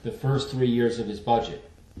the first 3 years of his budget.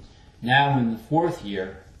 Now in the fourth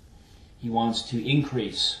year, he wants to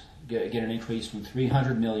get an increase from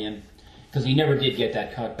 $300 million, because he never did get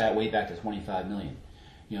that cut way back to $25 million.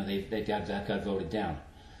 That got voted down.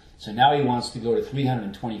 So now he wants to go to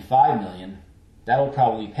 $325 million. That'll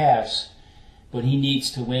probably pass, but he needs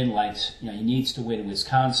to win he needs to win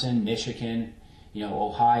Wisconsin, Michigan,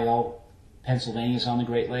 Ohio, Pennsylvania's on the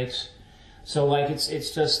Great Lakes. So it's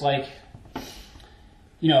just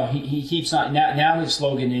he keeps on, now his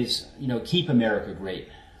slogan is, keep America great.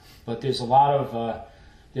 But there's a lot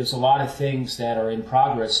of things that are in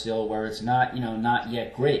progress still where it's not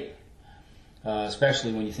yet great.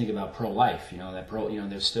 Especially when you think about pro-life,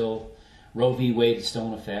 there's still Roe v. Wade is still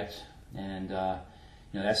in effect, and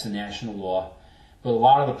that's the national law. But a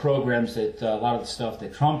lot of the programs a lot of the stuff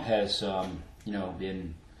that Trump has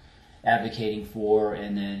been advocating for,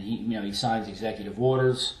 and then he signs executive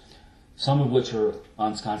orders, some of which are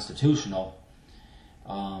unconstitutional,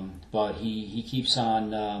 but he keeps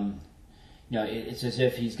on. It's as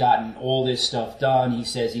if he's gotten all this stuff done. He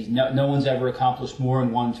says no one's ever accomplished more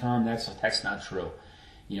in one term. That's not true.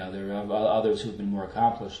 There are others who've been more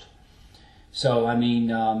accomplished. So I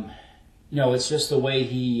mean, it's just the way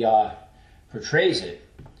he portrays it.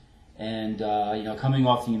 And coming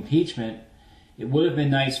off the impeachment, it would have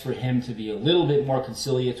been nice for him to be a little bit more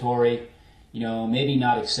conciliatory. Maybe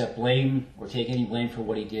not accept blame or take any blame for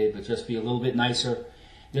what he did, but just be a little bit nicer.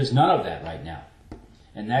 There's none of that right now.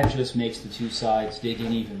 And that just makes the two sides dig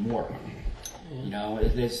in even more. When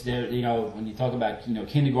you talk about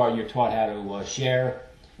kindergarten, you're taught how to share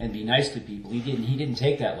and be nice to people. He didn't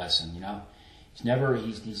take that lesson.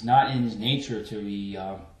 He's not in his nature to be.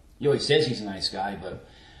 He always says he's a nice guy, but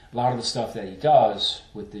a lot of the stuff that he does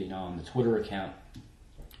with on the Twitter account,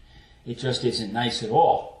 it just isn't nice at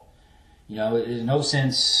all. There's no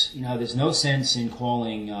sense. There's no sense in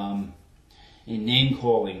calling. In name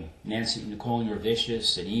calling Nancy, calling her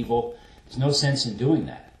vicious and evil. There's no sense in doing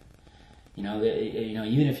that.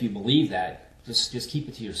 Even if you believe that, just keep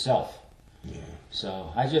it to yourself. Yeah.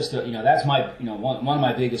 So I just, that's my, one of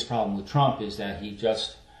my biggest problems with Trump is that he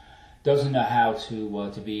just doesn't know how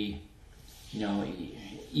to be,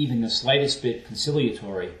 even the slightest bit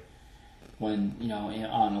conciliatory when,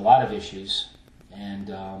 on a lot of issues,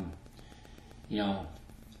 and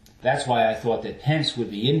that's why I thought that Pence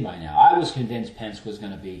would be in by now. I was convinced Pence was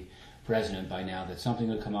going to be president by now, that something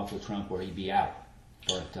would come up with Trump where he'd be out.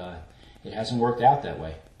 But it hasn't worked out that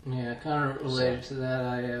way. Yeah, kind of related to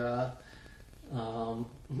that.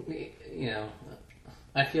 you know,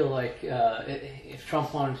 I feel like if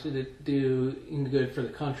Trump wanted to do good for the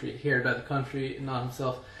country, cared about the country and not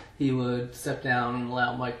himself, he would step down and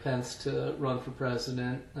allow Mike Pence to run for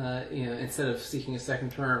president. You know, instead of seeking a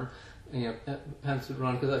second term, you know, Pence would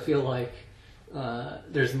run, because I feel like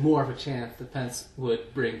there's more of a chance that Pence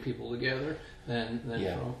would bring people together than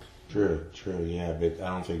Trump. True, yeah, but I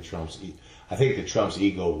don't think I think that Trump's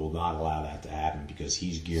ego will not allow that to happen, because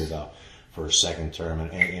he's geared up for a second term.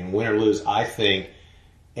 And win or lose, I think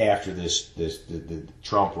after the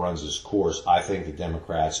Trump runs his course, I think the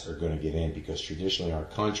Democrats are going to get in, because traditionally our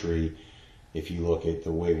country, if you look at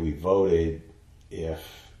the way we voted,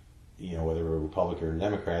 if, you know, whether we're a Republican or a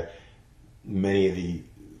Democrat, many of the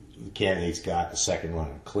candidates got a second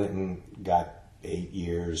run. Clinton got 8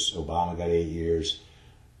 years, Obama got 8 years,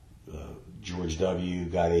 George W.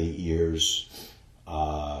 got 8 years,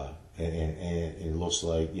 and it looks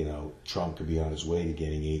like, you know, Trump could be on his way to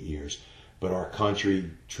getting 8 years. But our country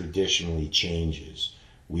traditionally changes.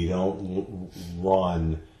 We don't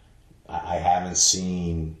run. I haven't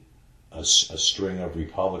seen a string of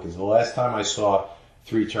Republicans. The last time I saw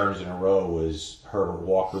 3 terms in a row was Ronald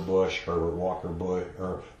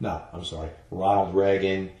Ronald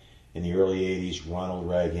Reagan in the early 80s, Ronald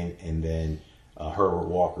Reagan, and then Herbert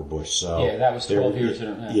Walker Bush. So yeah, that was 12 years.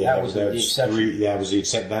 That was the exception. That was the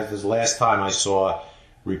exception. That was the last time I saw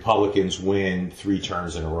Republicans win 3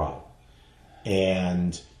 terms in a row.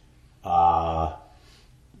 And,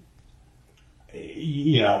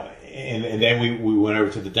 you know, and then we went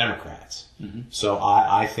over to the Democrats. Mm-hmm. So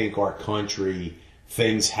I think our country,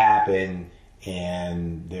 things happen,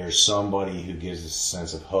 and there's somebody who gives us a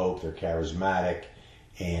sense of hope. They're charismatic,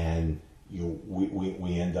 and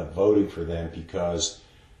we end up voting for them, because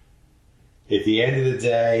at the end of the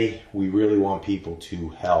day, we really want people to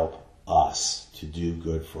help us, to do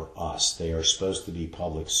good for us. They are supposed to be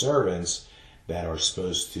public servants that are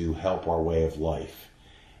supposed to help our way of life.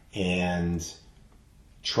 And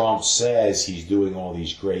Trump says he's doing all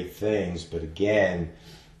these great things, but again,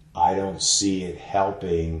 I don't see it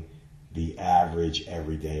helping the average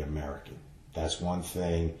everyday American. That's one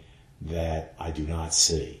thing that I do not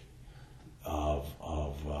see of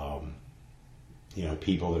you know,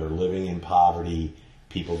 people that are living in poverty,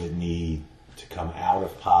 people that need to come out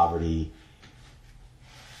of poverty.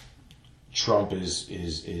 Trump is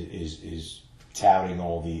touting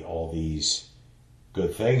all these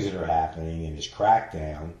good things that are happening in his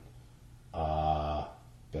crackdown,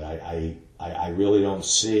 but I really don't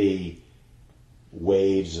see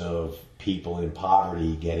waves of people in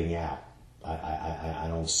poverty getting out. I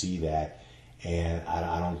don't see that, and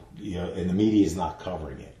I don't, you know, and the media is not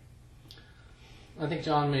covering it. I think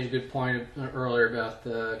John made a good point earlier about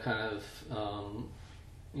the kind of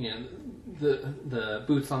you know, the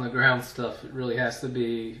boots on the ground stuff. It really has to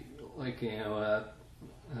be like, you know,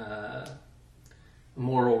 a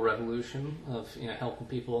moral revolution of, you know, helping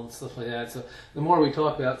people and stuff like that. So the more we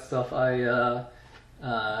talk about stuff, I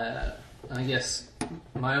guess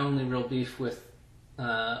my only real beef with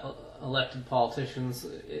elected politicians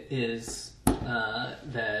is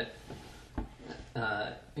that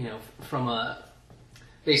you know, from a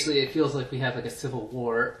basically, it feels like we have like a civil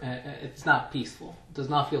war. It's not peaceful. It does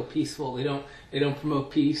not feel peaceful. They don't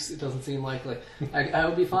promote peace. It doesn't seem like I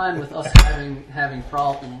would be fine with us having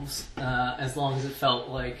problems as long as it felt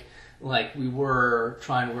like we were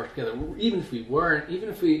trying to work together. Even if we weren't, even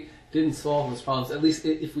if we didn't solve those problems, at least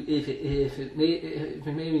if it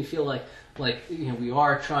made me feel like you know, we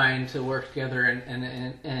are trying to work together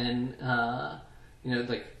and you know,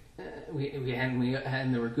 like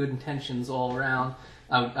and there were good intentions all around.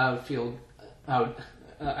 I would feel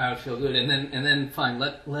good, and then fine.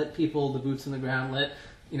 Let people, the boots on the ground. Let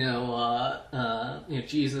you know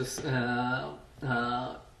Jesus and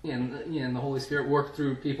the Holy Spirit work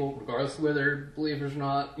through people, regardless of whether they're believers or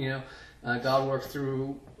not. You know, God works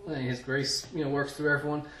through His grace. You know, works through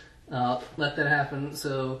everyone. Let that happen.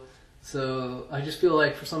 So I just feel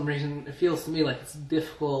like for some reason it feels to me like it's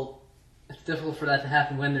difficult. It's difficult for that to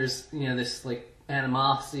happen when there's, you know, this like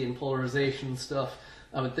animosity and polarization and stuff.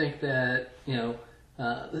 I would think that, you know,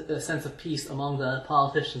 a sense of peace among the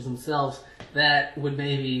politicians themselves, that would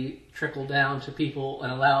maybe trickle down to people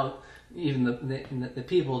and allow even the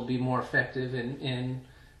people to be more effective in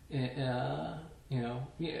you know,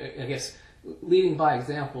 I guess leading by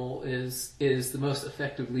example is the most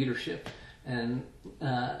effective leadership. And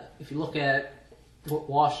if you look at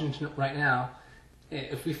Washington right now,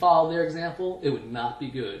 if we followed their example, it would not be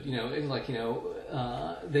good. You know, it's like, you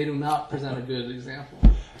know, they do not present a good example.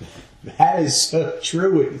 That is so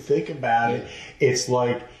true when you think about it. It's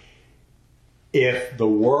like if the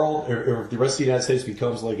world, or if the rest of the United States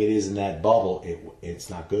becomes like it is in that bubble, it's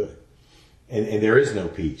not good. And there is no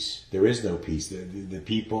peace. There is no peace. The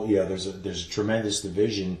people, there's a tremendous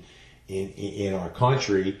division in our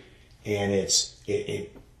country, and its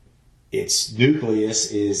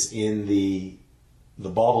nucleus is in the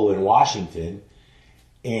bubble in Washington.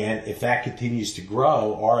 And if that continues to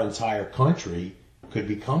grow, our entire country could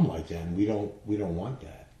become like that. And we don't want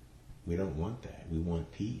that. We don't want that. We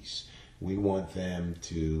want peace. We want them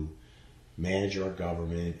to manage our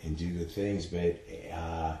government and do good things, but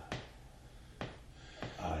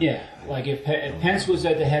like if Pence was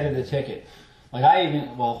at the head of the ticket, like I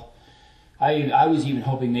was even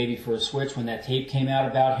hoping maybe for a switch when that tape came out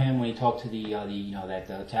about him when he talked to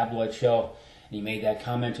that tabloid show and he made that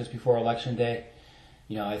comment just before Election Day.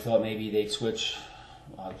 I thought maybe they'd switch.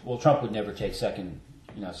 Trump would never take second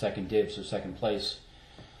dibs or second place,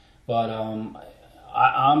 but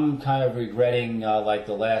I'm kind of regretting like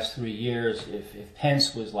the last 3 years if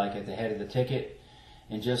Pence was like at the head of the ticket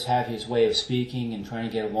and just have his way of speaking and trying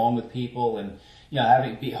to get along with people and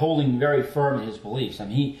holding very firm in his beliefs. I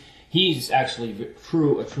mean, he's actually a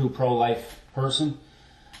true pro-life person.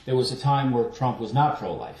 There was a time where Trump was not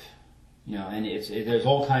pro-life, and there's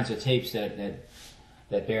all kinds of tapes that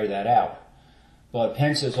bear that out. But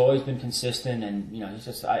Pence has always been consistent, and he's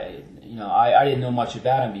just I didn't know much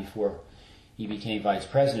about him before he became vice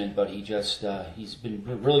president, but he's been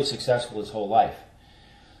really successful his whole life.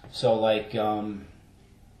 So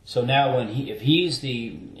so now if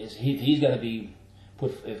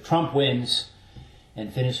Trump wins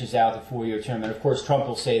and finishes out the 4-year term, and of course Trump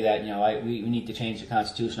will say that we need to change the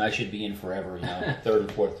Constitution. I should be in forever, third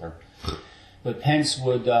and fourth term. But Pence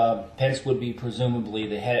would be presumably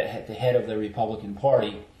the head of the Republican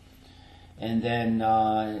Party. And then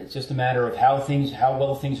it's just a matter of how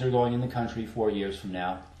well things are going in the country 4 years from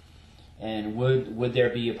now, and would there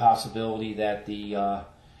be a possibility that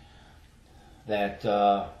that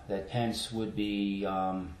Pence would be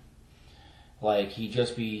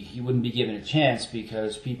he wouldn't be given a chance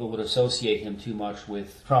because people would associate him too much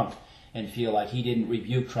with Trump and feel like he didn't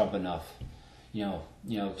rebuke Trump enough, to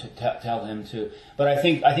tell him to. But I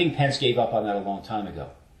think Pence gave up on that a long time ago.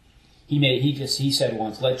 He said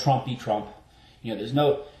once, let Trump be Trump. There's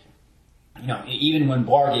no, even when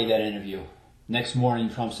Barr gave that interview, next morning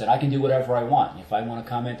Trump said, I can do whatever I want. If I want to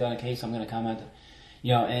comment on a case, I'm going to comment.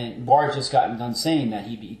 And Barr just gotten done saying that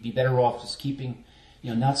he'd be better off just keeping,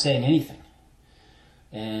 not saying anything.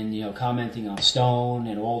 And, commenting on Stone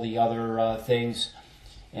and all the other things.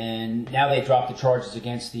 And now they dropped the charges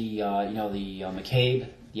against the McCabe,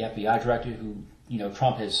 the FBI director, who,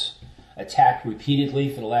 Trump has attacked repeatedly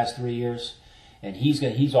for the last 3 years, and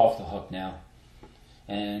he's off the hook now.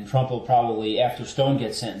 And Trump will probably, after Stone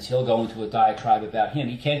gets sentenced, he'll go into a diatribe about him.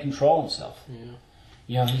 He can't control himself.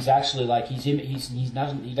 Yeah. He's actually like he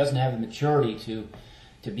doesn't have the maturity to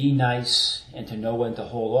be nice and to know when to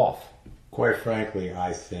hold off. Quite frankly,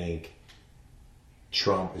 I think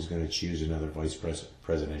Trump is going to choose another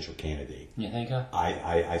presidential candidate. You think so?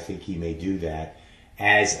 I think he may do that,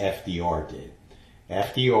 as FDR did.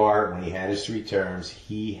 FDR, when he had his 3 terms,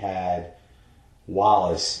 he had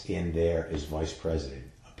Wallace in there as vice president.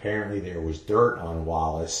 Apparently there was dirt on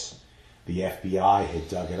Wallace. The FBI had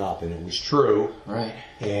dug it up, and it was true. Right.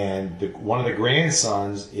 And one of the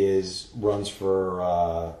grandsons runs for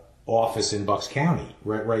office in Bucks County,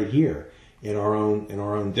 right here in our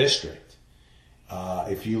own district.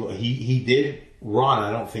 He did run.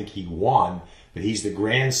 I don't think he won, but he's the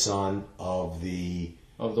grandson of the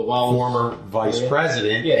Wallace former vice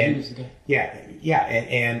president. Yeah, he was the guy.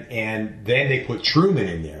 And then they put Truman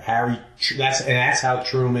in there. That's how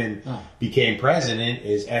Truman became president.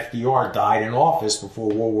 Is FDR died in office before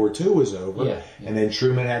World War II was over, and then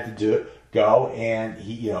Truman had to go, and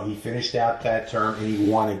he finished out that term and he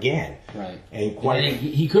won again. Right. And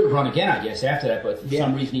he could have run again, I guess, after that, but for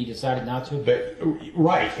some reason he decided not to. But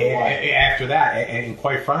after that, and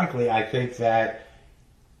quite frankly, I think that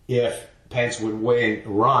if Pence would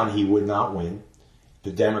run, he would not win.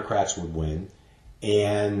 The Democrats would win,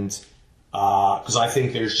 and because I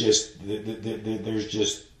think there's just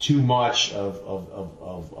too much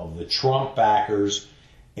of the Trump backers,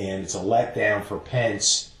 and it's a letdown for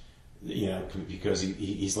Pence. Because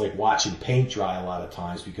he's like watching paint dry a lot of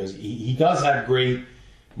times, because he does have great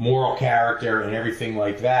moral character and everything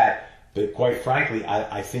like that, but quite frankly,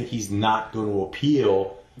 I think he's not going to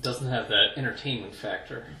appeal. Doesn't have that entertainment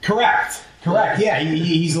factor. Correct. Yeah,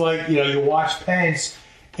 he's like, you watch Pence,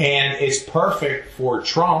 and it's perfect for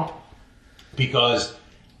Trump because,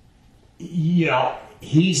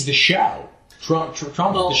 he's the show. Trump is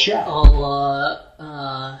the show.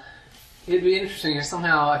 It'd be interesting. And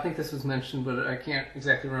somehow, I think this was mentioned, but I can't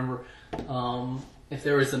exactly remember. If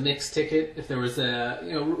there was a mixed ticket, if there was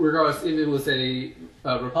regardless if it was a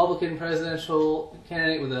Republican presidential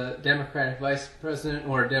candidate with a Democratic vice president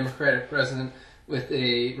or a Democratic president with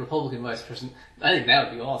a Republican vice president, I think that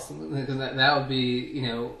would be awesome, because that would be,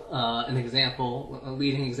 an example, a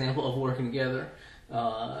leading example of working together.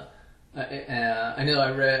 I know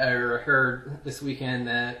I heard this weekend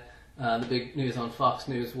that the big news on Fox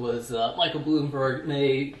News was Michael Bloomberg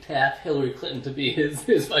may tap Hillary Clinton to be his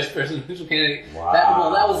vice presidential candidate. Wow.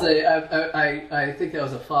 That was I think that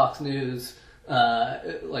was a Fox News, may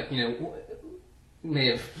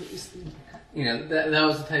have, that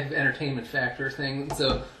was the type of entertainment factor thing.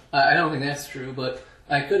 So I don't think that's true, but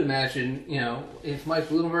I could imagine, if Mike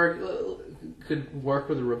Bloomberg could work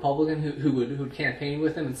with a Republican who would campaign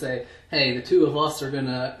with him and say, hey, the two of us are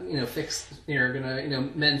gonna,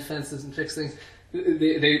 mend fences and fix things.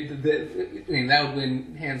 That would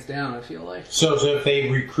win hands down, I feel like. So if they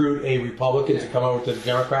recruit a Republican to come over to the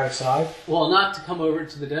Democratic side? Well, not to come over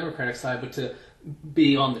to the Democratic side, but to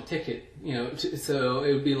be on the ticket. So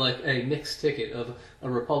it would be like a mixed ticket of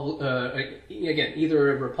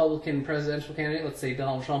either a Republican presidential candidate, let's say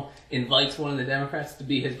Donald Trump, invites one of the Democrats to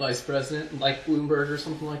be his vice president, like Bloomberg or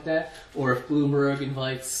something like that, or if Bloomberg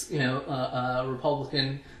invites, a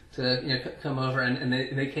Republican to come over and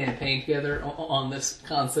they campaign together on this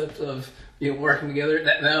concept of working together.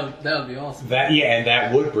 That would be awesome. And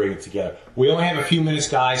that would bring it together. We only have a few minutes,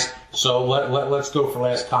 guys, so let's go for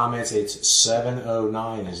last comments. It's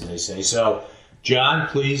 7:09, as they say. So, John,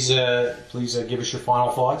 please give us your final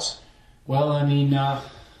thoughts. Well, I mean, the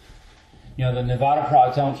Nevada, I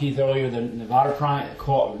was telling Keith earlier, the Nevada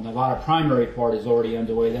primary part is already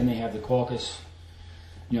underway. Then they have the caucus,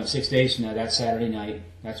 6 days from now, that's Saturday night.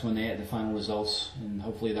 That's when they have the final results, and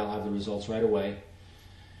hopefully they'll have the results right away.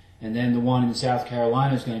 And then the one in South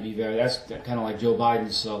Carolina is going to be that's kind of like Joe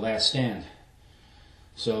Biden's last stand.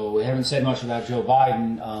 So we haven't said much about Joe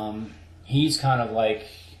Biden. He's kind of like,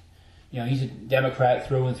 he's a Democrat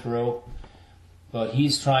through and through, but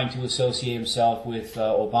he's trying to associate himself with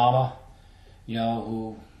Obama,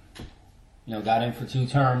 who, got in for 2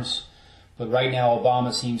 terms. But right now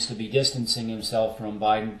Obama seems to be distancing himself from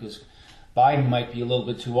Biden because Biden might be a little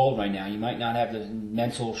bit too old right now. He might not have the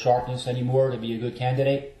mental sharpness anymore to be a good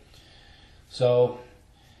candidate. So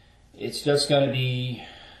it's just going to be,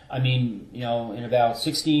 in about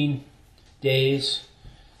 17 days,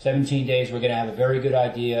 we're going to have a very good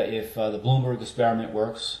idea if the Bloomberg experiment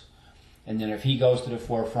works, and then if he goes to the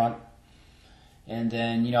forefront. And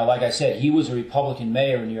then, like I said, he was a Republican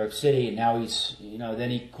mayor in New York City, and now he's, then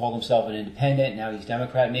he called himself an independent, now he's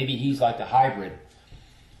Democrat. Maybe he's like the hybrid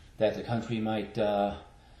that the country might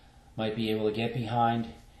be able to get behind.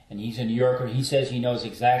 And he's a New Yorker. He says he knows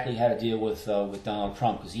exactly how to deal with Donald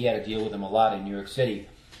Trump because he had to deal with him a lot in New York City.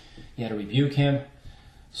 He had to rebuke him.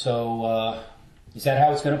 So is that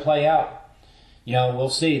how it's going to play out? We'll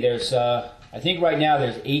see. There's, I think right now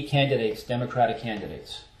there's 8 candidates, Democratic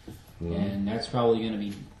candidates. Mm-hmm. And that's probably going to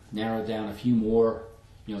be narrowed down a few more,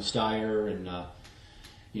 Steyer and, a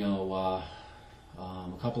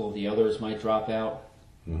couple of the others might drop out.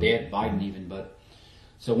 Mm-hmm. Biden even, but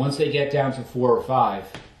so once they get down to 4 or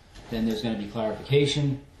 5, then there's going to be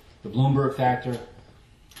clarification, the Bloomberg factor,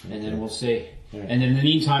 and then we'll see. Yeah. And in the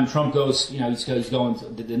meantime, Trump goes, he's going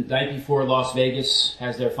the night before Las Vegas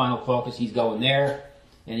has their final caucus. He's going there,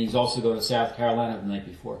 and he's also going to South Carolina the night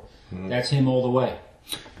before. Mm-hmm. That's him all the way.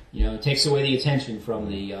 It takes away the attention from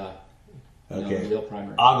the real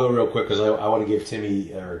primary. I'll go real quick because I want to give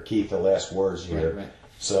Timmy or Keith the last words here. Right.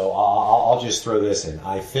 So I'll just throw this in.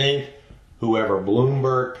 I think whoever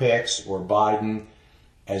Bloomberg picks or Biden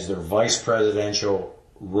as their vice presidential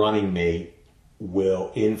running mate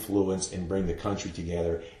will influence and bring the country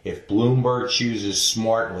together. If Bloomberg chooses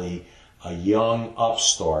smartly a young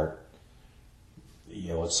upstart,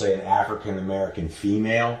 let's say an African-American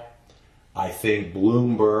female, I think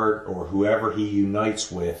Bloomberg or whoever he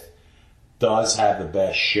unites with does have the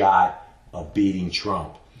best shot of beating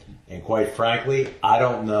Trump. And quite frankly, I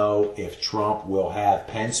don't know if Trump will have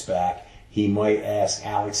Pence back. He might ask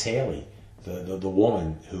Alex Haley, the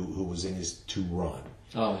woman who was in his 2 run.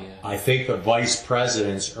 Oh, yeah. I think the vice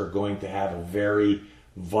presidents are going to have a very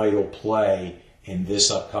vital play in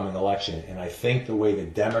this upcoming election. And I think the way the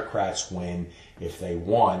Democrats win, if they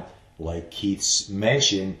want, like Keith's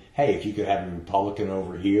mentioned, hey, if you could have a Republican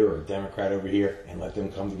over here or a Democrat over here and let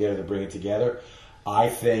them come together to bring it together, I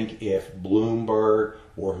think if Bloomberg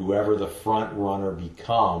or whoever the front runner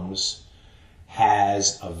becomes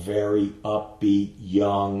has a very upbeat,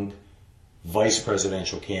 young vice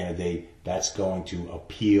presidential candidate, that's going to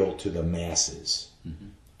appeal to the masses. Mm-hmm.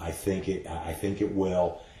 I think it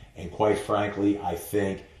will, and quite frankly, I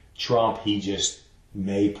think Trump, he just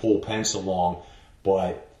may pull Pence along,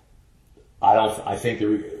 but I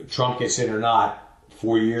think Trump gets in or not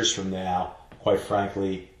 4 years from now, quite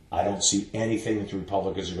frankly, I don't see anything that the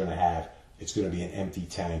Republicans are going to have. It's going to be an empty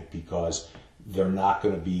tank because they're not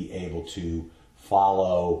going to be able to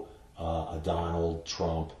follow a Donald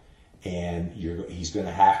Trump, and he's going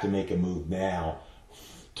to have to make a move now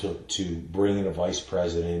to bring in a vice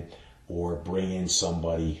president or bring in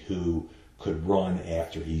somebody who could run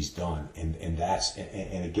after he's done, and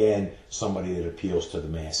again, somebody that appeals to the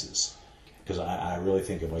masses, because I really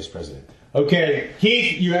think a vice president. Okay,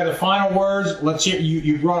 Keith, you have the final words. Let's hear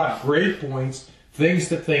you brought up great points, things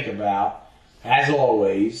to think about, as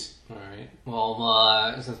always. All right.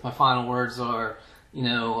 Well, since my final words are,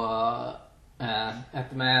 at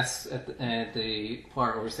the Mass, at the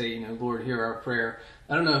part where we say, Lord, hear our prayer.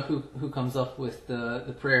 I don't know who comes up with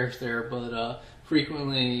the prayers there, but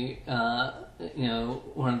frequently,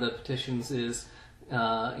 one of the petitions is,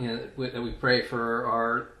 that we pray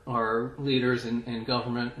for our leaders in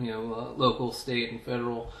government, local, state, and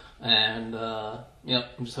federal, and I'm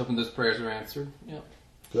just hoping those prayers are answered. Yep.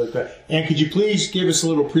 Good. And could you please give us a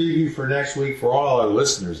little preview for next week for all our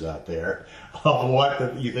listeners out there of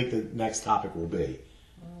what you think the next topic will be?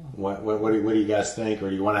 What do you guys think? Or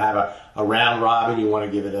do you want to have a round robin? You want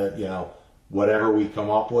to give it a, whatever we come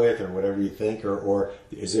up with or whatever you think? Or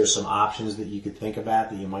is there some options that you could think about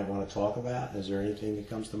that you might want to talk about? Is there anything that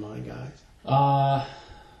comes to mind, guys?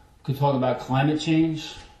 Could talk about climate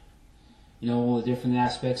change, all the different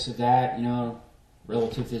aspects of that,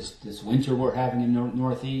 relative to this winter we're having in the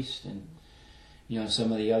Northeast, and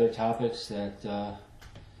some of the other topics that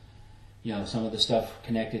some of the stuff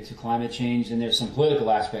connected to climate change, and there's some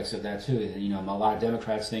political aspects of that too. A lot of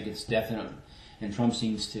Democrats think it's definite, and Trump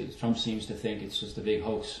seems to think it's just a big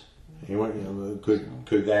hoax.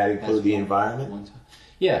 Could that include the environment?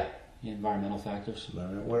 Yeah, the environmental factors.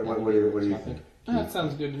 What do you think? That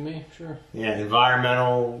sounds good to me. Sure. Yeah,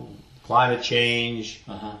 environmental, climate change.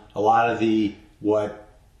 A lot of what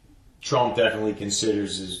Trump definitely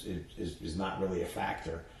considers is not really a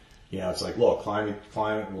factor. It's like, look,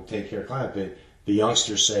 climate will take care of climate, but the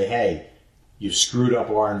youngsters say, hey, you screwed up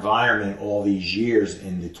our environment all these years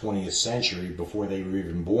in the 20th century before they were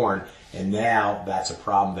even born, and now that's a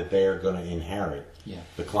problem that they're going to inherit. Yeah.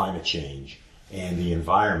 The climate change and the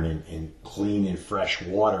environment and clean and fresh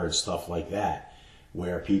water and stuff like that,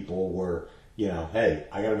 where people were, hey,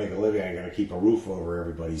 I got to make a living, I got to keep a roof over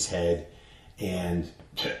everybody's head. And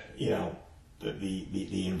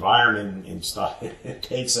the environment and stuff, it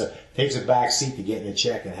takes a back seat to getting a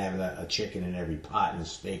check and having a chicken in every pot and a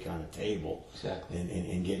steak on the table. Exactly.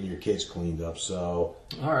 And getting your kids cleaned up. So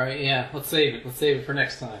all right, yeah, let's save it for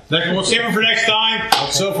next time. We'll save it for next time.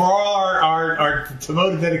 Okay. So for all our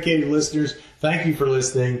devoted, dedicated listeners, thank you for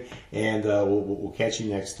listening, and we'll catch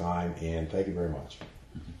you next time. And thank you very much.